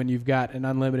eat good when you've got an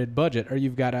unlimited budget, or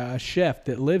you've got a chef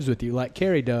that lives with you like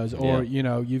Carrie does, or,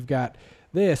 you've got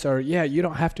this, or, you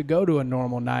don't have to go to a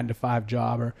normal 9-to-5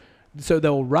 job. Or so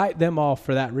they'll write them off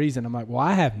for that reason. I'm like, well,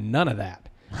 I have none of that.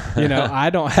 I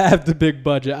don't have the big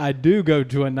budget. I do go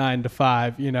to a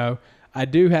 9-to-5, I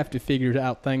do have to figure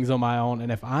out things on my own.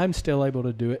 And if I'm still able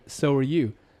to do it, so are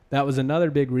you. That was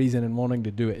another big reason in wanting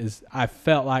to do it, is I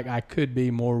felt like I could be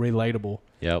more relatable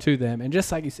Yep. to them. And just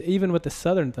like you said, even with the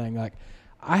Southern thing, like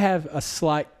I have a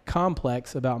slight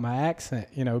complex about my accent,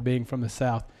 being from the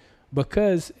South,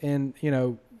 because in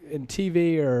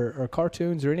TV or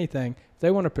cartoons or anything, if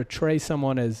they want to portray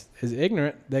someone as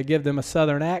ignorant, they give them a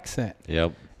Southern accent,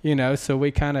 Yep. so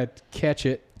we kind of catch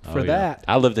it for Oh, yeah. that.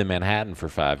 I lived in Manhattan for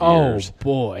 5 Oh, years.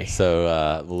 boy.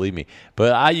 So believe me,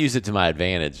 but I use it to my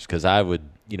advantage, because I would,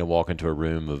 walk into a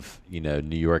room of,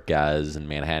 New York guys and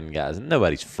Manhattan guys, and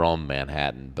nobody's from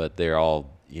Manhattan, but they're all,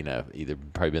 either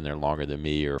probably been there longer than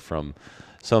me or from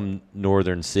some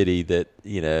northern city that,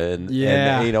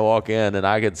 and walk in, and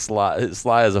I could sly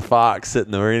as a fox, sit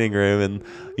in the reading room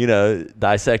and,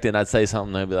 dissect it, and I'd say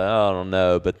something, and they'd be like, oh, I don't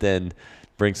know, but then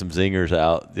bring some zingers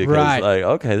out, because Right. like,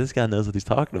 okay, this guy knows what he's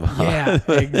talking about. Yeah,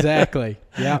 exactly.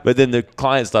 Yeah. But then the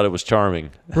clients thought it was charming.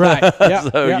 Right. Yeah.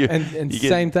 So yeah. you- And you get-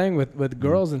 same thing with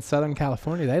girls in Southern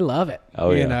California. They love it.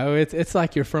 Oh, yeah. It's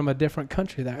like you're from a different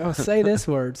country. They're, oh, say this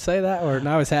word, say that word. And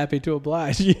I was happy to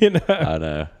oblige, I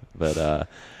know. But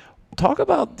talk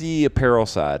about the apparel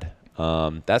side.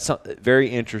 That's very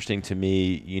interesting to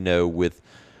me, with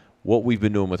what we've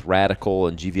been doing with Radical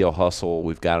and GVL Hustle.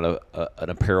 We've got an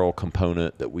apparel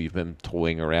component that we've been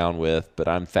toying around with, but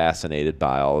I'm fascinated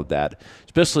by all of that,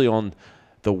 especially on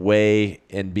the way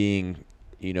and being,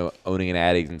 owning an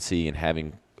ad agency and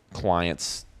having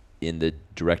clients in the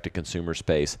direct-to-consumer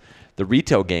space. The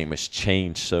retail game has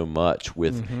changed so much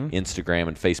with Instagram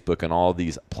and Facebook and all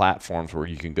these platforms where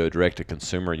you can go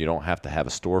direct-to-consumer and you don't have to have a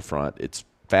storefront. It's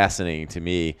fascinating to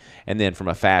me. And then from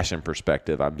a fashion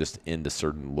perspective, I'm just into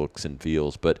certain looks and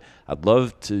feels. But I'd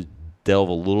love to delve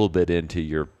a little bit into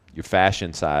your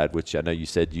fashion side, which I know you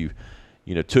said you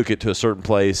took it to a certain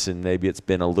place and maybe it's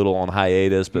been a little on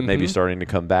hiatus, but maybe starting to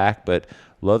come back. But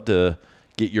love to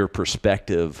get your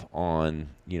perspective on,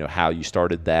 how you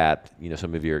started that,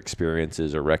 some of your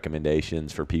experiences or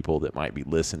recommendations for people that might be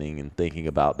listening and thinking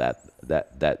about that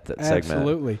segment.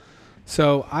 Absolutely.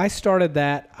 So I started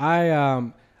that.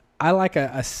 I like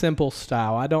a simple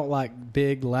style. I don't like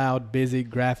big, loud, busy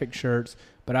graphic shirts,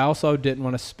 but I also didn't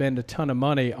want to spend a ton of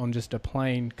money on just a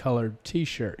plain colored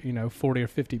T-shirt, $40 or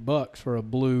 $50 for a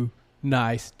blue,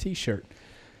 nice T-shirt.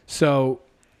 So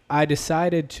I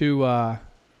decided to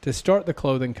start the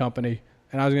clothing company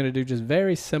and I was going to do just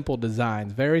very simple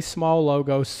designs, very small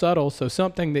logo, subtle, so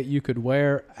something that you could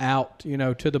wear out, you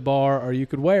know, to the bar, or you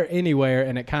could wear anywhere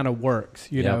and it kind of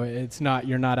works. You know,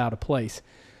 you're not out of place.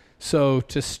 So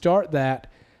to start that,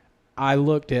 I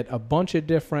looked at a bunch of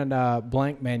different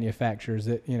blank manufacturers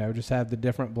that, you know, just have the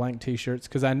different blank T-shirts,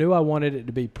 because I knew I wanted it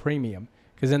to be premium.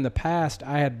 Because in the past,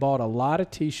 I had bought a lot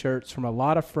of T-shirts from a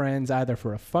lot of friends, either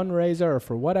for a fundraiser or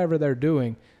for whatever they're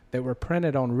doing, that were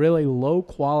printed on really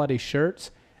low-quality shirts,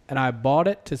 and I bought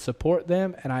it to support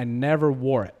them, and I never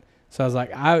wore it. So I was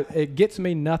like, it gets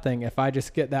me nothing if I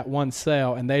just get that one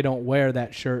sale and they don't wear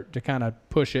that shirt to kind of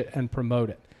push it and promote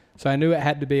it. So I knew it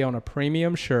had to be on a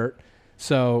premium shirt.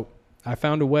 So I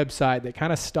found a website that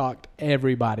kind of stocked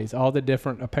everybody's, all the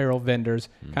different apparel vendors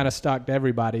kind of stocked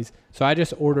everybody's. So I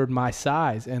just ordered my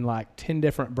size in like 10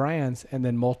 different brands and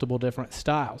then multiple different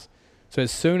styles. So as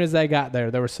soon as they got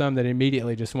there were some that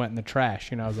immediately just went in the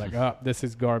trash. You know, I was like, oh, this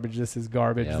is garbage. This is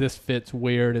garbage. Yep. This fits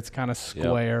weird. It's kind of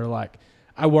square. Yep. Like,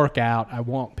 I work out. I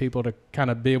want people to kind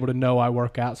of be able to know I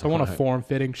work out. So I want a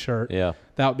form-fitting shirt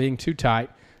without being too tight.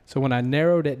 So when I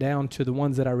narrowed it down to the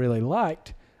ones that I really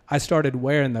liked, I started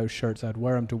wearing those shirts. I'd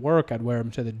wear them to work. I'd wear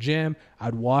them to the gym.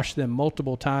 I'd wash them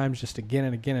multiple times, just again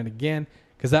and again and again,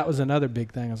 because that was another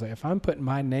big thing. I was like, if I'm putting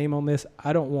my name on this,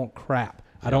 I don't want crap.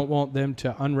 I don't want them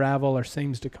to unravel or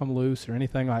seams to come loose or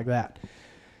anything like that.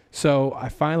 So I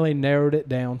finally narrowed it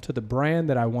down to the brand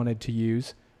that I wanted to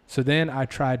use. So then I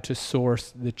tried to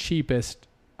source the cheapest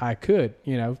I could,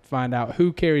 you know, find out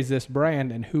who carries this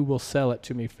brand and who will sell it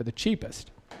to me for the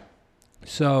cheapest.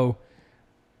 So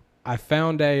I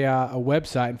found a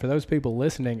website, and for those people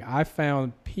listening, I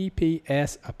found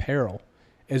PPS Apparel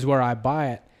is where I buy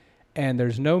it. And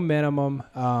there's no minimum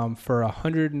for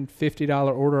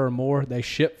 $150 order or more. They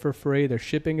ship for free. Their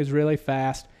shipping is really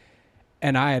fast.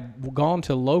 And I had gone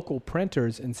to local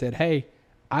printers and said, hey,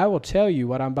 I will tell you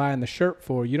what I'm buying the shirt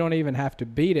for. You don't even have to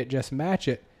beat it, just match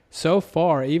it. So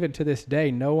far, even to this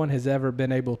day, no one has ever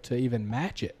been able to even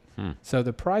match it. So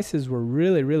the prices were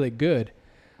really, really good.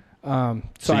 So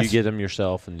you get them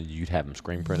yourself and you'd have them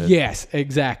screen printed? Yes,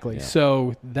 exactly. Yeah.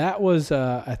 So that was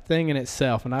a thing in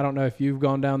itself. And I don't know if you've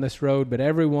gone down this road, but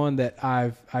everyone that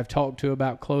I've talked to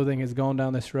about clothing has gone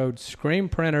down this road. Screen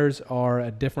printers are a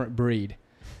different breed.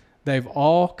 They've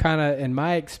all kind of, in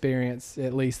my experience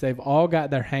at least, they've all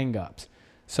got their hang-ups.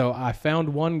 So I found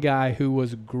one guy who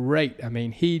was great. I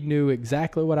mean, he knew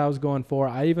exactly what I was going for.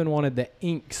 I even wanted the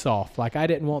ink soft. Like, I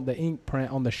didn't want the ink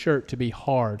print on the shirt to be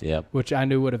hard, which I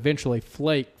knew would eventually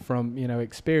flake from, you know,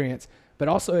 experience. But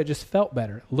also it just felt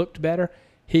better. It looked better.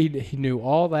 He knew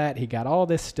all that. He got all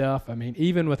this stuff. I mean,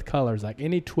 even with colors, like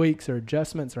any tweaks or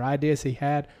adjustments or ideas he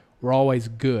had were always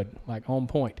good, like on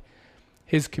point.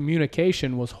 His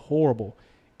communication was horrible.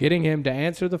 Getting him to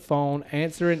answer the phone,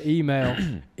 answer an email,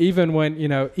 even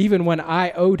when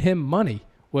I owed him money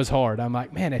was hard. I'm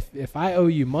like, man, if I owe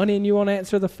you money and you won't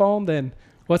answer the phone, then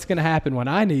what's going to happen when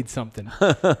I need something?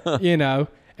 You know?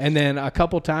 And then a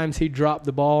couple times he dropped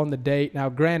the ball on the date. Now,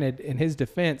 granted, in his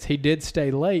defense, he did stay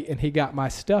late and he got my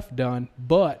stuff done,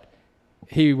 but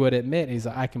he would admit, he's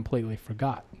like, I completely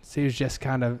forgot. So he was just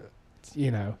kind of,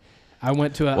 you know, I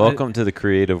went to welcome to the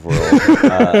creative world,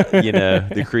 you know,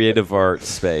 the creative art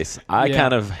space. I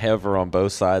kind of hover on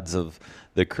both sides of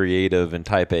the creative and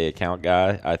type A account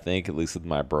guy, I think, at least with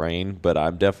my brain, but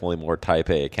I'm definitely more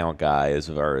type A account guy as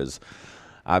far as,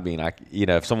 I mean,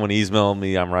 if someone emails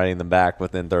me, I'm writing them back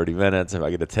within 30 minutes. If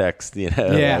I get a text, you know,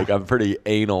 like I'm pretty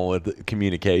anal with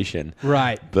communication.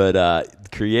 Right. But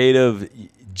creative,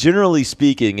 generally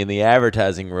speaking, in the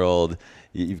advertising world,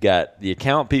 you've got the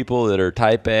account people that are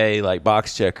type A, like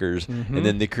box checkers, and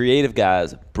then the creative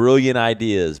guys, brilliant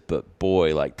ideas, but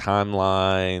boy, like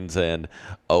timelines and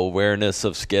awareness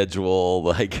of schedule,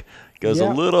 like goes a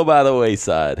little by the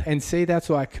wayside. And see, that's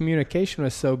why communication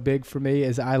was so big for me,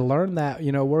 is I learned that,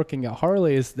 you know, working at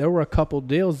Harley, is there were a couple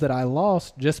deals that I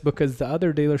lost just because the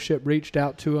other dealership reached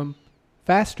out to them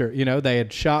faster. You know, they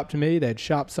had shopped me, they had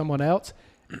shopped someone else,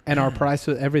 and our price,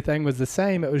 everything was the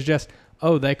same. It was just,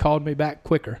 oh, they called me back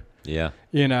quicker. Yeah.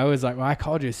 You know, it's like, well, I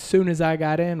called you as soon as I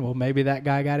got in. Well, maybe that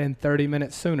guy got in 30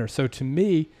 minutes sooner. So to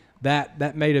me,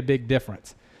 that made a big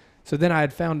difference. So then I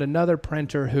had found another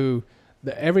printer who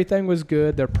everything was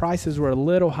good. Their prices were a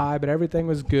little high, but everything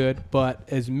was good. But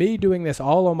as me doing this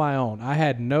all on my own, I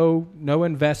had no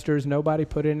investors. Nobody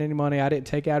put in any money. I didn't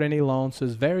take out any loans. So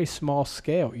it's very small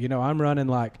scale. You know, I'm running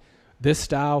like this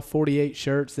style 48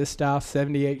 shirts, this style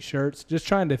 78 shirts, just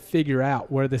trying to figure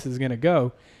out where this is going to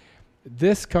go.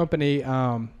 This company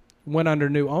went under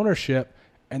new ownership,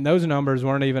 and those numbers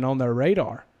weren't even on their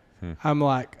radar. I'm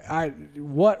like,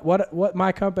 what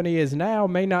my company is now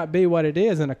may not be what it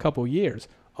is in a couple years,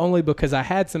 only because I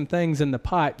had some things in the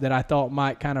pipe that I thought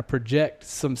might kind of project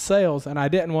some sales, and I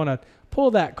didn't want to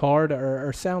pull that card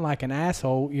or sound like an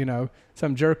asshole,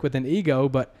 some jerk with an ego,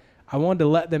 but I wanted to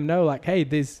let them know, like, hey,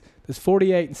 this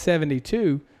 48 and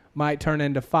 72 might turn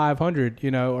into 500,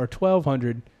 or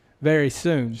 1,200 very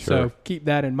soon. Sure. So keep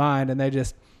that in mind. And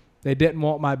they didn't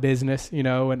want my business,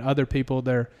 and other people,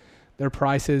 their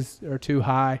prices are too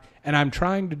high. And I'm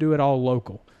trying to do it all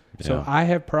local. Yeah. So I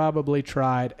have probably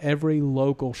tried every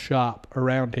local shop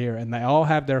around here, and they all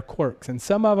have their quirks. And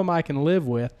some of them I can live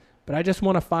with, but I just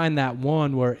want to find that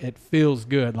one where it feels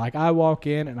good. Like I walk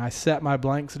in and I set my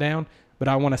blanks down, but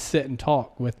I want to sit and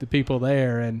talk with the people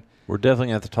there. And We're definitely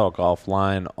going to have to talk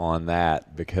offline on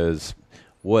that, because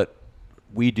what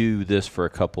we do this for a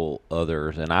couple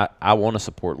others, and I want to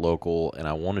support local and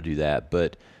I want to do that,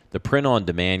 but the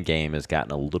print-on-demand game has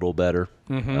gotten a little better,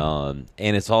 and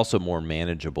it's also more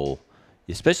manageable,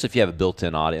 especially if you have a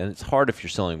built-in audience. It's hard if you're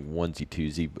selling onesie,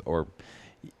 twosie, or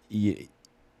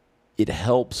it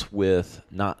helps with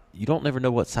you don't never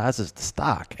know what size is the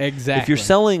stock. Exactly. If you're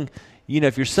selling,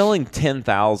 if you're selling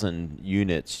 10,000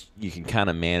 units, you can kind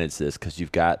of manage this because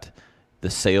you've got the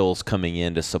sales coming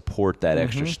in to support that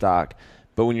extra stock.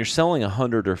 But when you're selling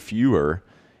 100 or fewer,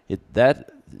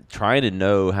 trying to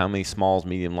know how many smalls,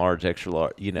 medium, large, extra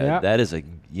large, that is a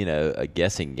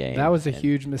guessing game. That was a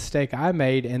huge mistake I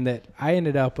made, in that I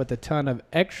ended up with a ton of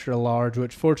extra large,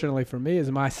 which fortunately for me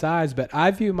is my size, but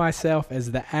I view myself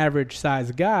as the average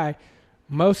size guy.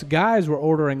 Most guys were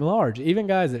ordering large. Even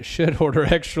guys that should order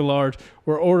extra large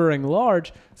were ordering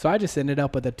large. So I just ended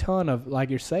up with a ton of, like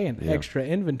you're saying, extra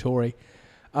inventory.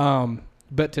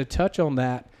 But to touch on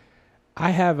that,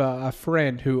 I have a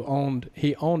friend who owned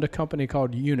a company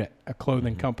called Unit, a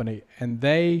clothing company, and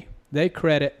they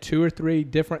credit 2 or 3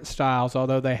 different styles,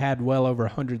 although they had well over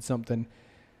 100 something,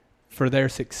 for their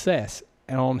success.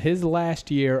 And on his last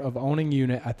year of owning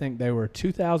Unit, I think they were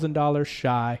 $2,000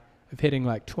 shy of hitting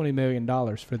like $20 million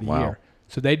for the year.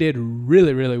 So they did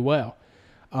really, really well.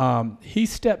 He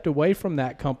stepped away from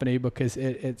that company because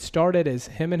it started as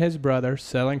him and his brother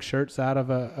selling shirts out of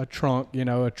a trunk,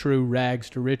 a true rags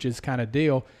to riches kind of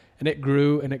deal. And it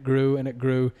grew and it grew and it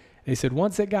grew. And he said,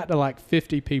 once it got to like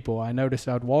 50 people, I noticed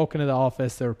I'd walk into the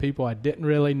office, there were people I didn't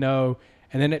really know.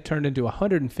 And then it turned into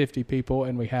 150 people,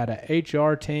 and we had a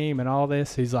HR team and all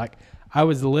this. He's like, I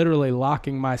was literally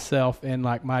locking myself in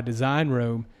like my design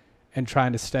room and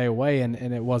trying to stay away, and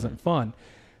it wasn't fun.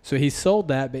 So he sold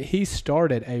that, but he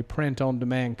started a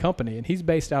print-on-demand company, and he's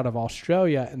based out of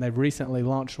Australia, and they've recently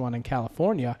launched one in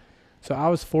California. So I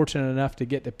was fortunate enough to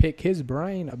get to pick his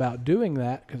brain about doing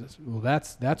that, because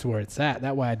that's where it's at.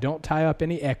 That way I don't tie up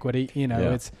any equity.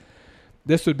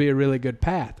 This would be a really good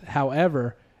path.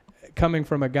 However, coming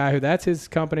from a guy who that's his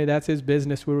company, that's his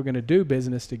business, we were going to do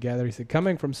business together. He said,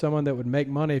 coming from someone that would make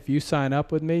money if you sign up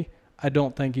with me, I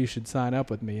don't think you should sign up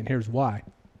with me, and here's why.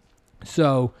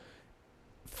 So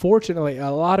fortunately, a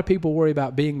lot of people worry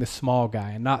about being the small guy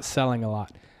and not selling a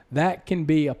lot. That can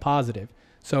be a positive.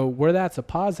 So where that's a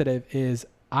positive is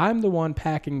I'm the one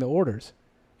packing the orders.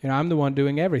 I'm the one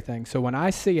doing everything. So when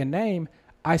I see a name,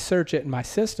 I search it in my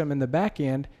system in the back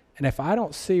end, and if I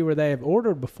don't see where they have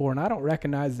ordered before and I don't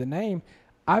recognize the name,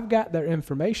 I've got their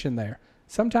information there.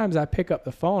 Sometimes I pick up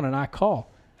the phone and I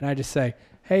call, and I just say,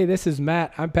 hey, this is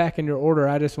Matt. I'm packing your order.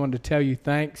 I just wanted to tell you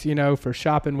thanks, for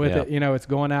shopping with it. It's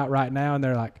going out right now. And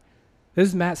they're like, this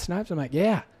is Matt Snipes. I'm like,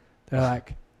 yeah. They're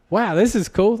like, wow, this is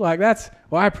cool. Like,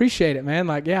 I appreciate it, man.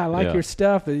 Like, yeah, I like your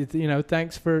stuff.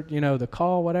 Thanks for, the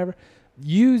call, whatever.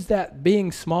 Use that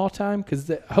being small time, because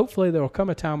hopefully there will come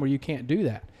a time where you can't do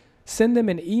that. Send them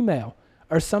an email.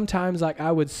 Or sometimes, like,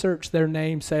 I would search their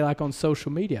name, say, like, on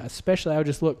social media. Especially, I would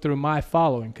just look through my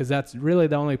following, because that's really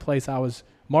the only place I was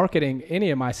marketing any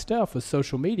of my stuff was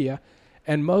social media.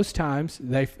 And most times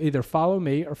they either follow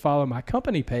me or follow my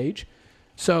company page.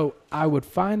 So I would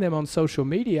find them on social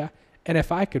media, and if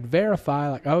I could verify,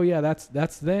 like, oh yeah,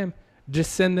 that's them,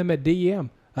 just send them a DM.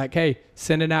 Like, hey,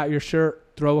 sending out your shirt,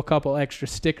 throw a couple extra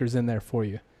stickers in there for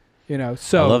you.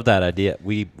 So I love that idea.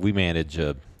 We manage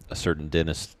a certain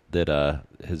dentist that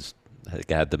has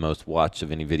had the most watch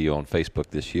of any video on Facebook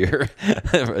this year,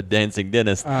 a dancing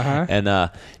dentist,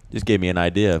 and just gave me an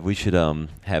idea. We should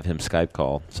have him Skype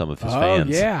call some of his fans.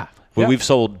 Yeah. Well, we've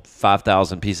sold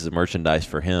 5,000 pieces of merchandise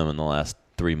for him in the last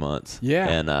 3 months. Yeah.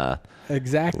 And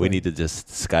exactly. We need to just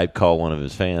Skype call one of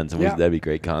his fans, and that'd be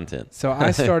great content. So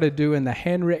I started doing the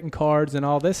handwritten cards and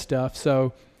all this stuff.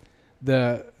 So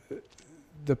the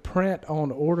print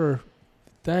on order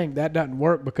thing, that doesn't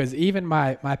work because even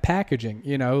my packaging,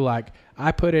 you know, like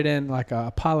I put it in like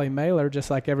a poly mailer just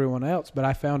like everyone else, but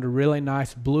I found a really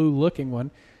nice blue looking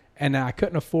one. And I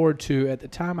couldn't afford to, at the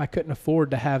time, I couldn't afford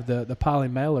to have the poly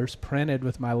mailers printed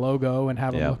with my logo and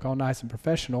have them look all nice and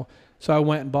professional. So I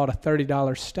went and bought a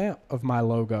 $30 stamp of my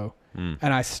logo.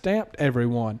 And I stamped every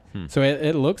one. So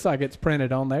it looks like it's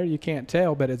printed on there. You can't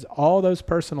tell, but it's all those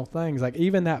personal things. Like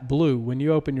even that blue, when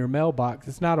you open your mailbox,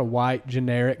 it's not a white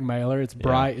generic mailer. It's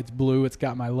bright. It's blue. It's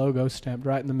got my logo stamped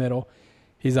right in the middle.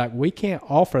 He's like, we can't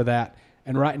offer that.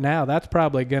 And right now, that's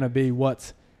probably going to be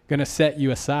what's going to set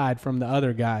you aside from the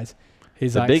other guys.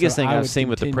 He's the like, biggest so thing I I've would seen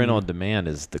with the print continue. on demand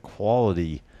is the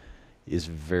quality is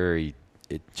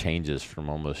it changes from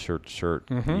almost shirt to shirt,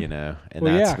 you know, and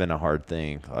Well, that's yeah. been a hard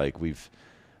thing. Like we've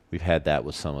had that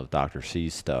with some of Dr.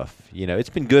 C's stuff. You know, it's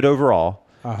been good overall.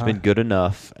 It's been good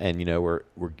enough, and you know, we're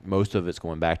most of it's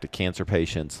going back to cancer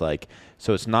patients. Like,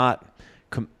 so it's not.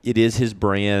 It is his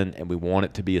brand, and we want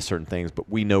it to be a certain things, but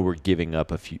we know we're giving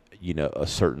up a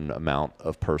certain amount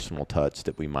of personal touch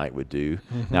that we would do.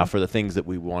 Now, for the things that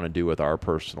we want to do with our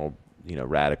personal, you know,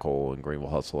 Radical and Greenville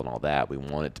Hustle and all that, we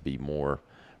want it to be more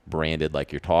branded,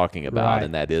 like you're talking about, Right.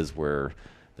 and that is where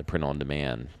the print on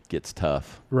demand gets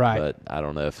tough. Right. But I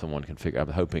don't know if someone can figure. I'm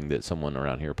hoping that someone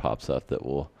around here pops up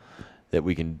that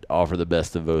we can offer the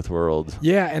best of both worlds.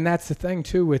 Yeah, and that's the thing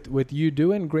too with you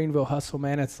doing Greenville Hustle,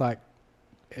 man. It's like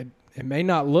it may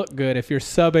not look good if you're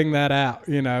subbing that out.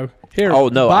 You know, here,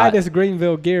 buy this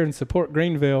Greenville gear and support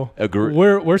Greenville. Agree.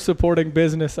 We're supporting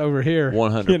business over here.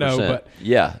 100%. You know, but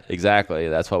yeah, exactly.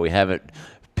 That's why we haven't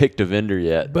picked a vendor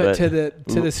yet. But to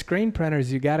the screen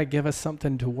printers, you got to give us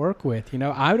something to work with. You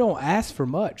know, I don't ask for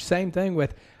much. Same thing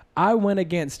with, I went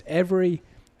against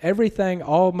everything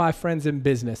all my friends in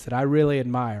business that I really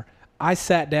admire. I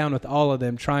sat down with all of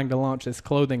them trying to launch this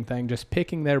clothing thing, just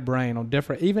picking their brain on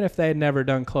different, even if they had never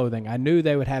done clothing, I knew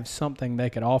they would have something they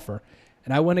could offer.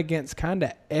 And I went against kind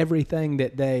of everything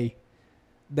that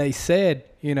they said,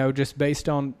 you know, just based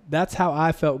on, that's how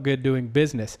I felt good doing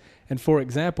business. And for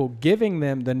example, giving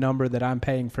them the number that I'm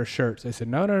paying for shirts, they said,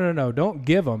 no, don't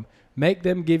give them. Make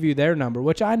them give you their number,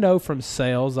 which I know from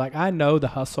sales. Like, I know the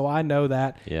hustle. I know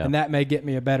that. Yeah. And that may get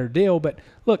me a better deal. But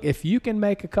look, if you can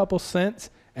make a couple cents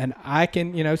and I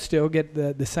can, you know, still get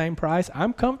the same price,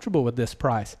 I'm comfortable with this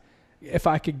price. If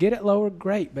I could get it lower,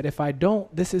 great. But if I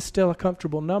don't, this is still a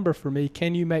comfortable number for me.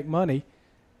 Can you make money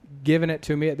giving it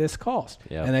to me at this cost?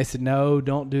 Yeah. And they said, no,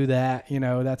 don't do that. You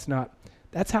know, that's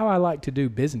how I like to do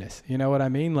business. You know what I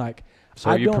mean? Like, so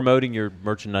are you promoting your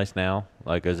merchandise now?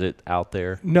 Like, is it out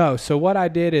there? No. So what I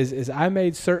did is I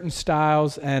made certain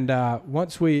styles, and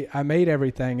once I made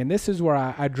everything, and this is where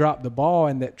I dropped the ball,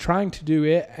 and that trying to do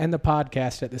it and the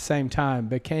podcast at the same time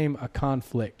became a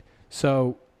conflict.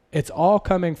 So it's all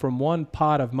coming from one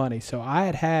pot of money. So I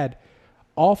had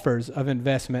offers of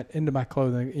investment into my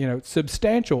clothing, you know,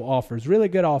 substantial offers, really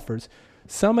good offers.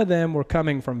 Some of them were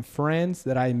coming from friends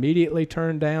that I immediately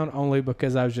turned down only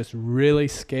because I was just really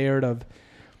scared of,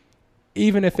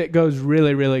 even if it goes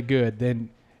really, really good, then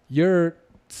your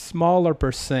smaller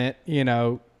percent, you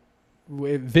know,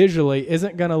 visually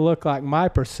isn't going to look like my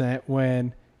percent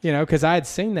when, you know, because I had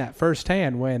seen that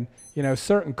firsthand when, you know,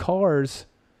 certain cars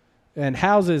and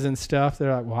houses and stuff,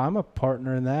 they're like, well, I'm a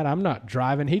partner in that. I'm not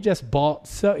driving. He just bought,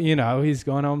 so, you know, he's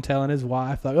going home telling his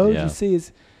wife, like, oh, did you see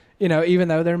his, you know, even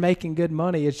though they're making good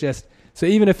money, it's just, so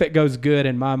even if it goes good,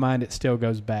 in my mind, it still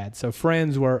goes bad. So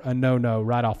friends were a no-no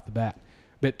right off the bat.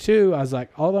 But two, I was like,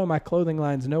 although my clothing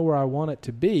lines know where I want it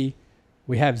to be,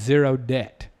 we have zero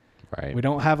debt. Right. We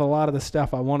don't have a lot of the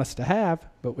stuff I want us to have,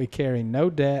 but we carry no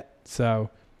debt.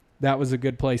 So that was a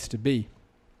good place to be.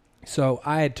 So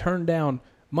I had turned down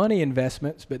money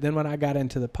investments, but then when I got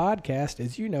into the podcast,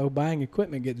 as you know, buying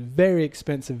equipment gets very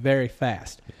expensive very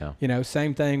fast. Yeah. You know,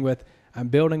 same thing with I'm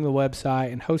building the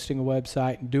website and hosting a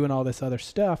website and doing all this other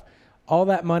stuff. All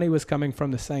that money was coming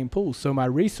from the same pool. So my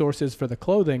resources for the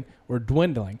clothing were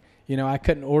dwindling. You know, I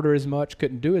couldn't order as much,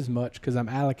 couldn't do as much because I'm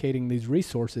allocating these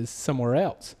resources somewhere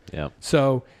else. Yeah.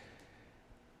 So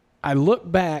I look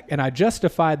back and I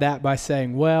justified that by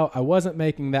saying, well, I wasn't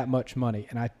making that much money.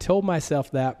 And I told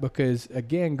myself that because,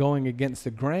 again, going against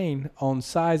the grain on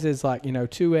sizes like, you know,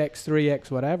 2X, 3X,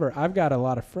 whatever, I've got a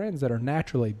lot of friends that are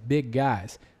naturally big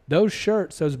guys. Those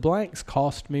shirts, those blanks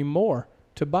cost me more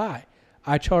to buy.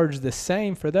 I charge the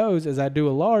same for those as I do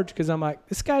a large because I'm like,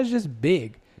 this guy's just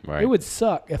big. Right. It would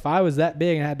suck if I was that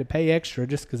big and had to pay extra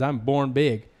just because I'm born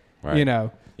big, Right. you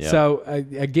know. Yeah. So,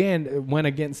 again, went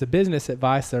against the business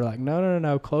advice. They're like,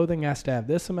 no. Clothing has to have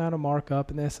this amount of markup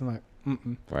and this. I'm like,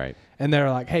 mm-mm. Right. And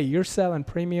they're like, hey, you're selling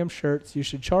premium shirts. You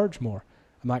should charge more.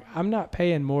 I'm like, I'm not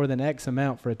paying more than X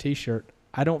amount for a T-shirt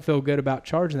I don't feel good about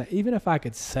charging that, even if I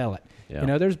could sell it. Yeah. You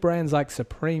know, there's brands like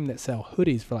Supreme that sell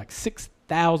hoodies for like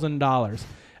 $6,000.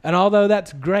 And although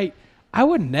that's great, I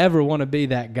would never want to be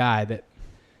that guy that,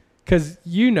 because,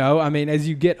 you know, I mean, as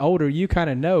you get older, you kind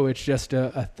of know it's just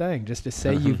a thing, just to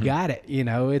say you've got it. You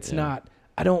know, it's not,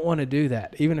 I don't want to do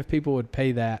that. Even if people would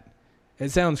pay that.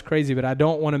 It sounds crazy, but I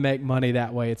don't want to make money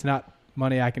that way. It's not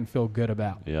money I can feel good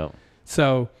about. Yeah.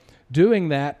 So doing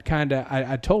that kind of,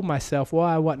 I told myself, well,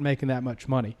 I wasn't making that much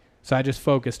money. So I just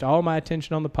focused all my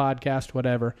attention on the podcast,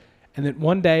 whatever. And then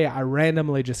one day I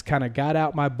randomly just kind of got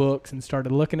out my books and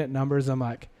started looking at numbers. I'm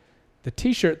like, the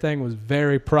T-shirt thing was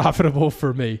very profitable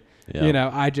for me. Yeah. You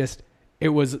know,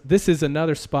 this is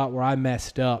another spot where I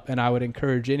messed up, and I would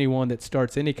encourage anyone that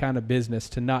starts any kind of business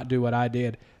to not do what I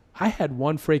did. I had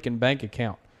one freaking bank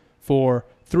account for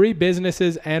 3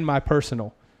 businesses and my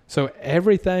personal. So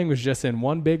everything was just in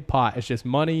one big pot. It's just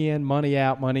money in, money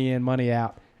out, money in, money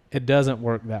out. It doesn't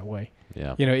work that way.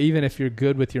 Yeah. You know, even if you're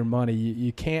good with your money,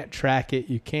 you can't track it.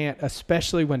 You can't,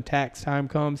 especially when tax time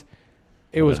comes.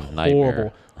 It was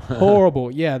horrible.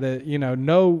 Horrible. Yeah,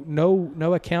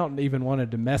 no accountant even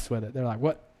wanted to mess with it. They're like,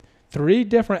 "What? 3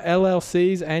 different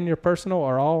LLCs and your personal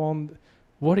are all on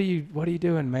what are you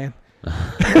doing, man?"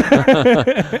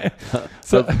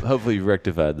 So hopefully you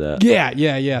rectified that.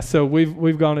 Yeah. So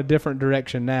we've gone a different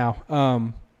direction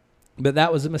now. But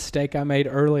that was a mistake I made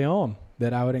early on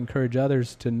that I would encourage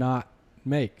others to not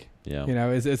make. Yeah. You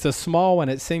know, it's a small one.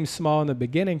 It seems small in the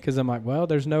beginning because I'm like, well,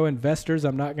 there's no investors.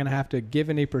 I'm not going to have to give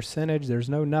any percentage. There's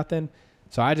no nothing.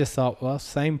 So I just thought, well,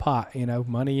 same pot, you know,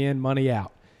 money in, money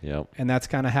out. Yep. And that's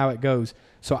kind of how it goes.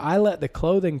 So I let the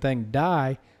clothing thing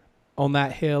die on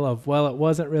that hill of, well, it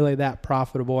wasn't really that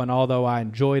profitable. And although I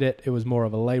enjoyed it, it was more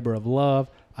of a labor of love.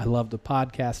 I loved the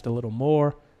podcast a little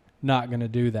more. Not going to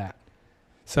do that.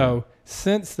 So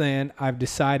since then, I've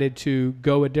decided to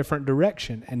go a different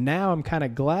direction. And now I'm kind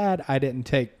of glad I didn't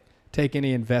take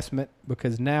any investment,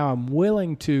 because now I'm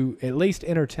willing to at least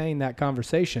entertain that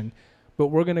conversation. But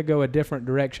we're going to go a different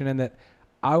direction in that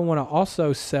I want to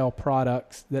also sell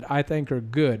products that I think are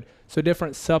good. So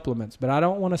different supplements. But I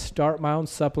don't want to start my own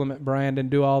supplement brand and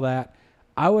do all that.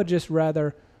 I would just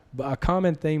rather, a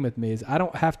common theme with me is I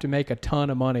don't have to make a ton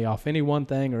of money off any one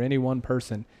thing or any one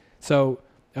person. So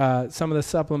some of the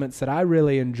supplements that I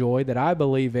really enjoy, that I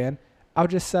believe in, I'll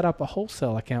just set up a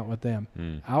wholesale account with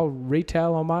them. I'll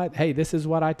retail on hey, this is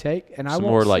what I take, and I won't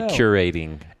more sell. like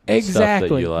curating Exactly. stuff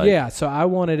that you like. Yeah. So I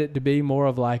wanted it to be more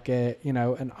of like an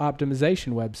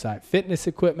optimization website, fitness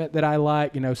equipment that I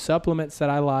like, supplements that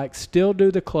I like, still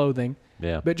do the clothing,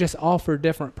 but just offer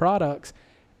different products.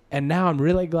 And now I'm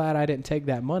really glad I didn't take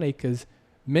that money, because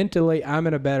mentally I'm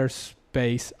in a better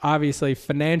space. Obviously,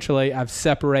 financially, I've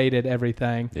separated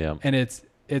everything, and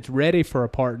it's ready for a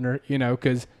partner,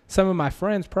 because some of my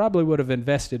friends probably would have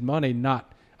invested money.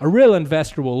 Not a real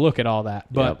investor will look at all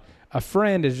that, but a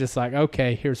friend is just like,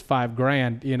 okay, here's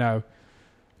 $5,000,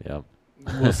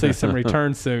 we'll see some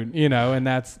return soon, and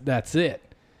that's it.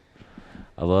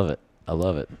 I love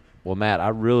it. Well, Matt, I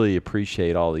really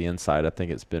appreciate all the insight. I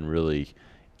think it's been really,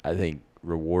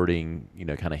 rewarding,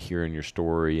 kind of hearing your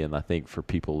story. And I think for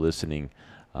people listening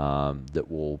that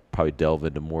will probably delve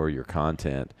into more of your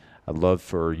content, I'd love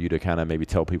for you to kind of maybe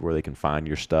tell people where they can find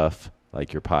your stuff,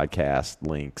 like your podcast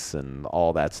links and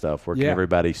all that stuff. Where can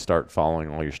everybody start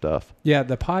following all your stuff? Yeah,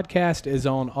 the podcast is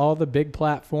on all the big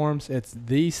platforms. It's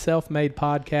The Self-Made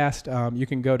Podcast. You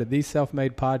can go to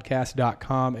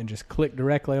theselfmadepodcast.com and just click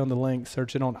directly on the link,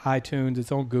 search it on iTunes.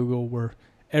 It's on Google. We're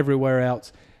everywhere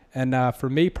else. And for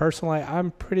me personally,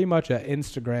 I'm pretty much an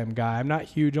Instagram guy. I'm not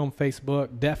huge on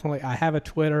Facebook. Definitely, I have a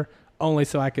Twitter only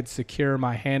so I could secure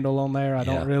my handle on there. I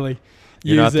don't really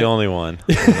You're not the only one.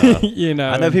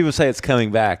 I know people say it's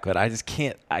coming back, but I just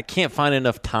can't. I can't find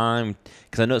enough time,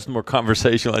 because I know it's more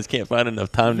conversational. I just can't find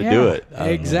enough time to do it.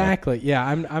 Exactly. Yeah,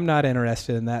 I'm not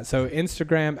interested in that. So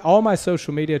Instagram, all my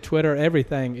social media, Twitter,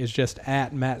 everything is just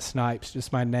at Matt Snipes,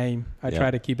 just my name. I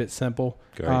try to keep it simple.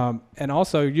 And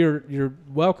also, you're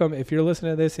welcome, if you're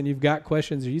listening to this and you've got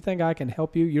questions or you think I can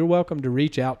help you, you're welcome to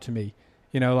reach out to me.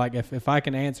 Like if I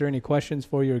can answer any questions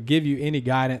for you or give you any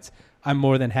guidance, I'm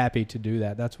more than happy to do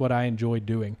that. That's what I enjoy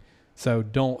doing. So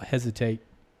don't hesitate.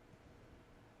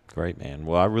 Great, man.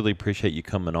 Well, I really appreciate you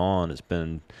coming on. It's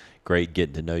been great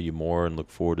getting to know you more, and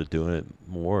look forward to doing it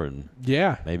more, and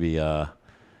maybe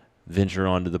venture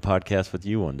onto the podcast with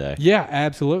you one day. Yeah,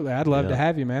 absolutely. I'd love to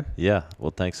have you, man. Yeah.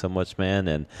 Well, thanks so much, man.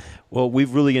 And well,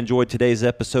 we've really enjoyed today's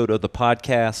episode of the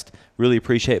podcast. Really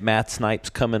appreciate Matt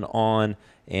Snipes coming on.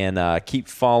 And keep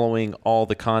following all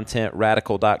the content,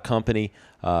 Radical.company,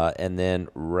 and then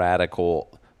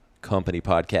Radical Company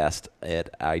Podcast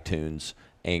at iTunes,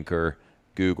 Anchor,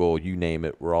 Google, you name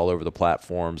it. We're all over the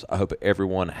platforms. I hope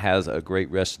everyone has a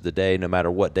great rest of the day, no matter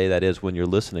what day that is when you're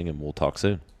listening, and we'll talk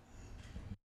soon.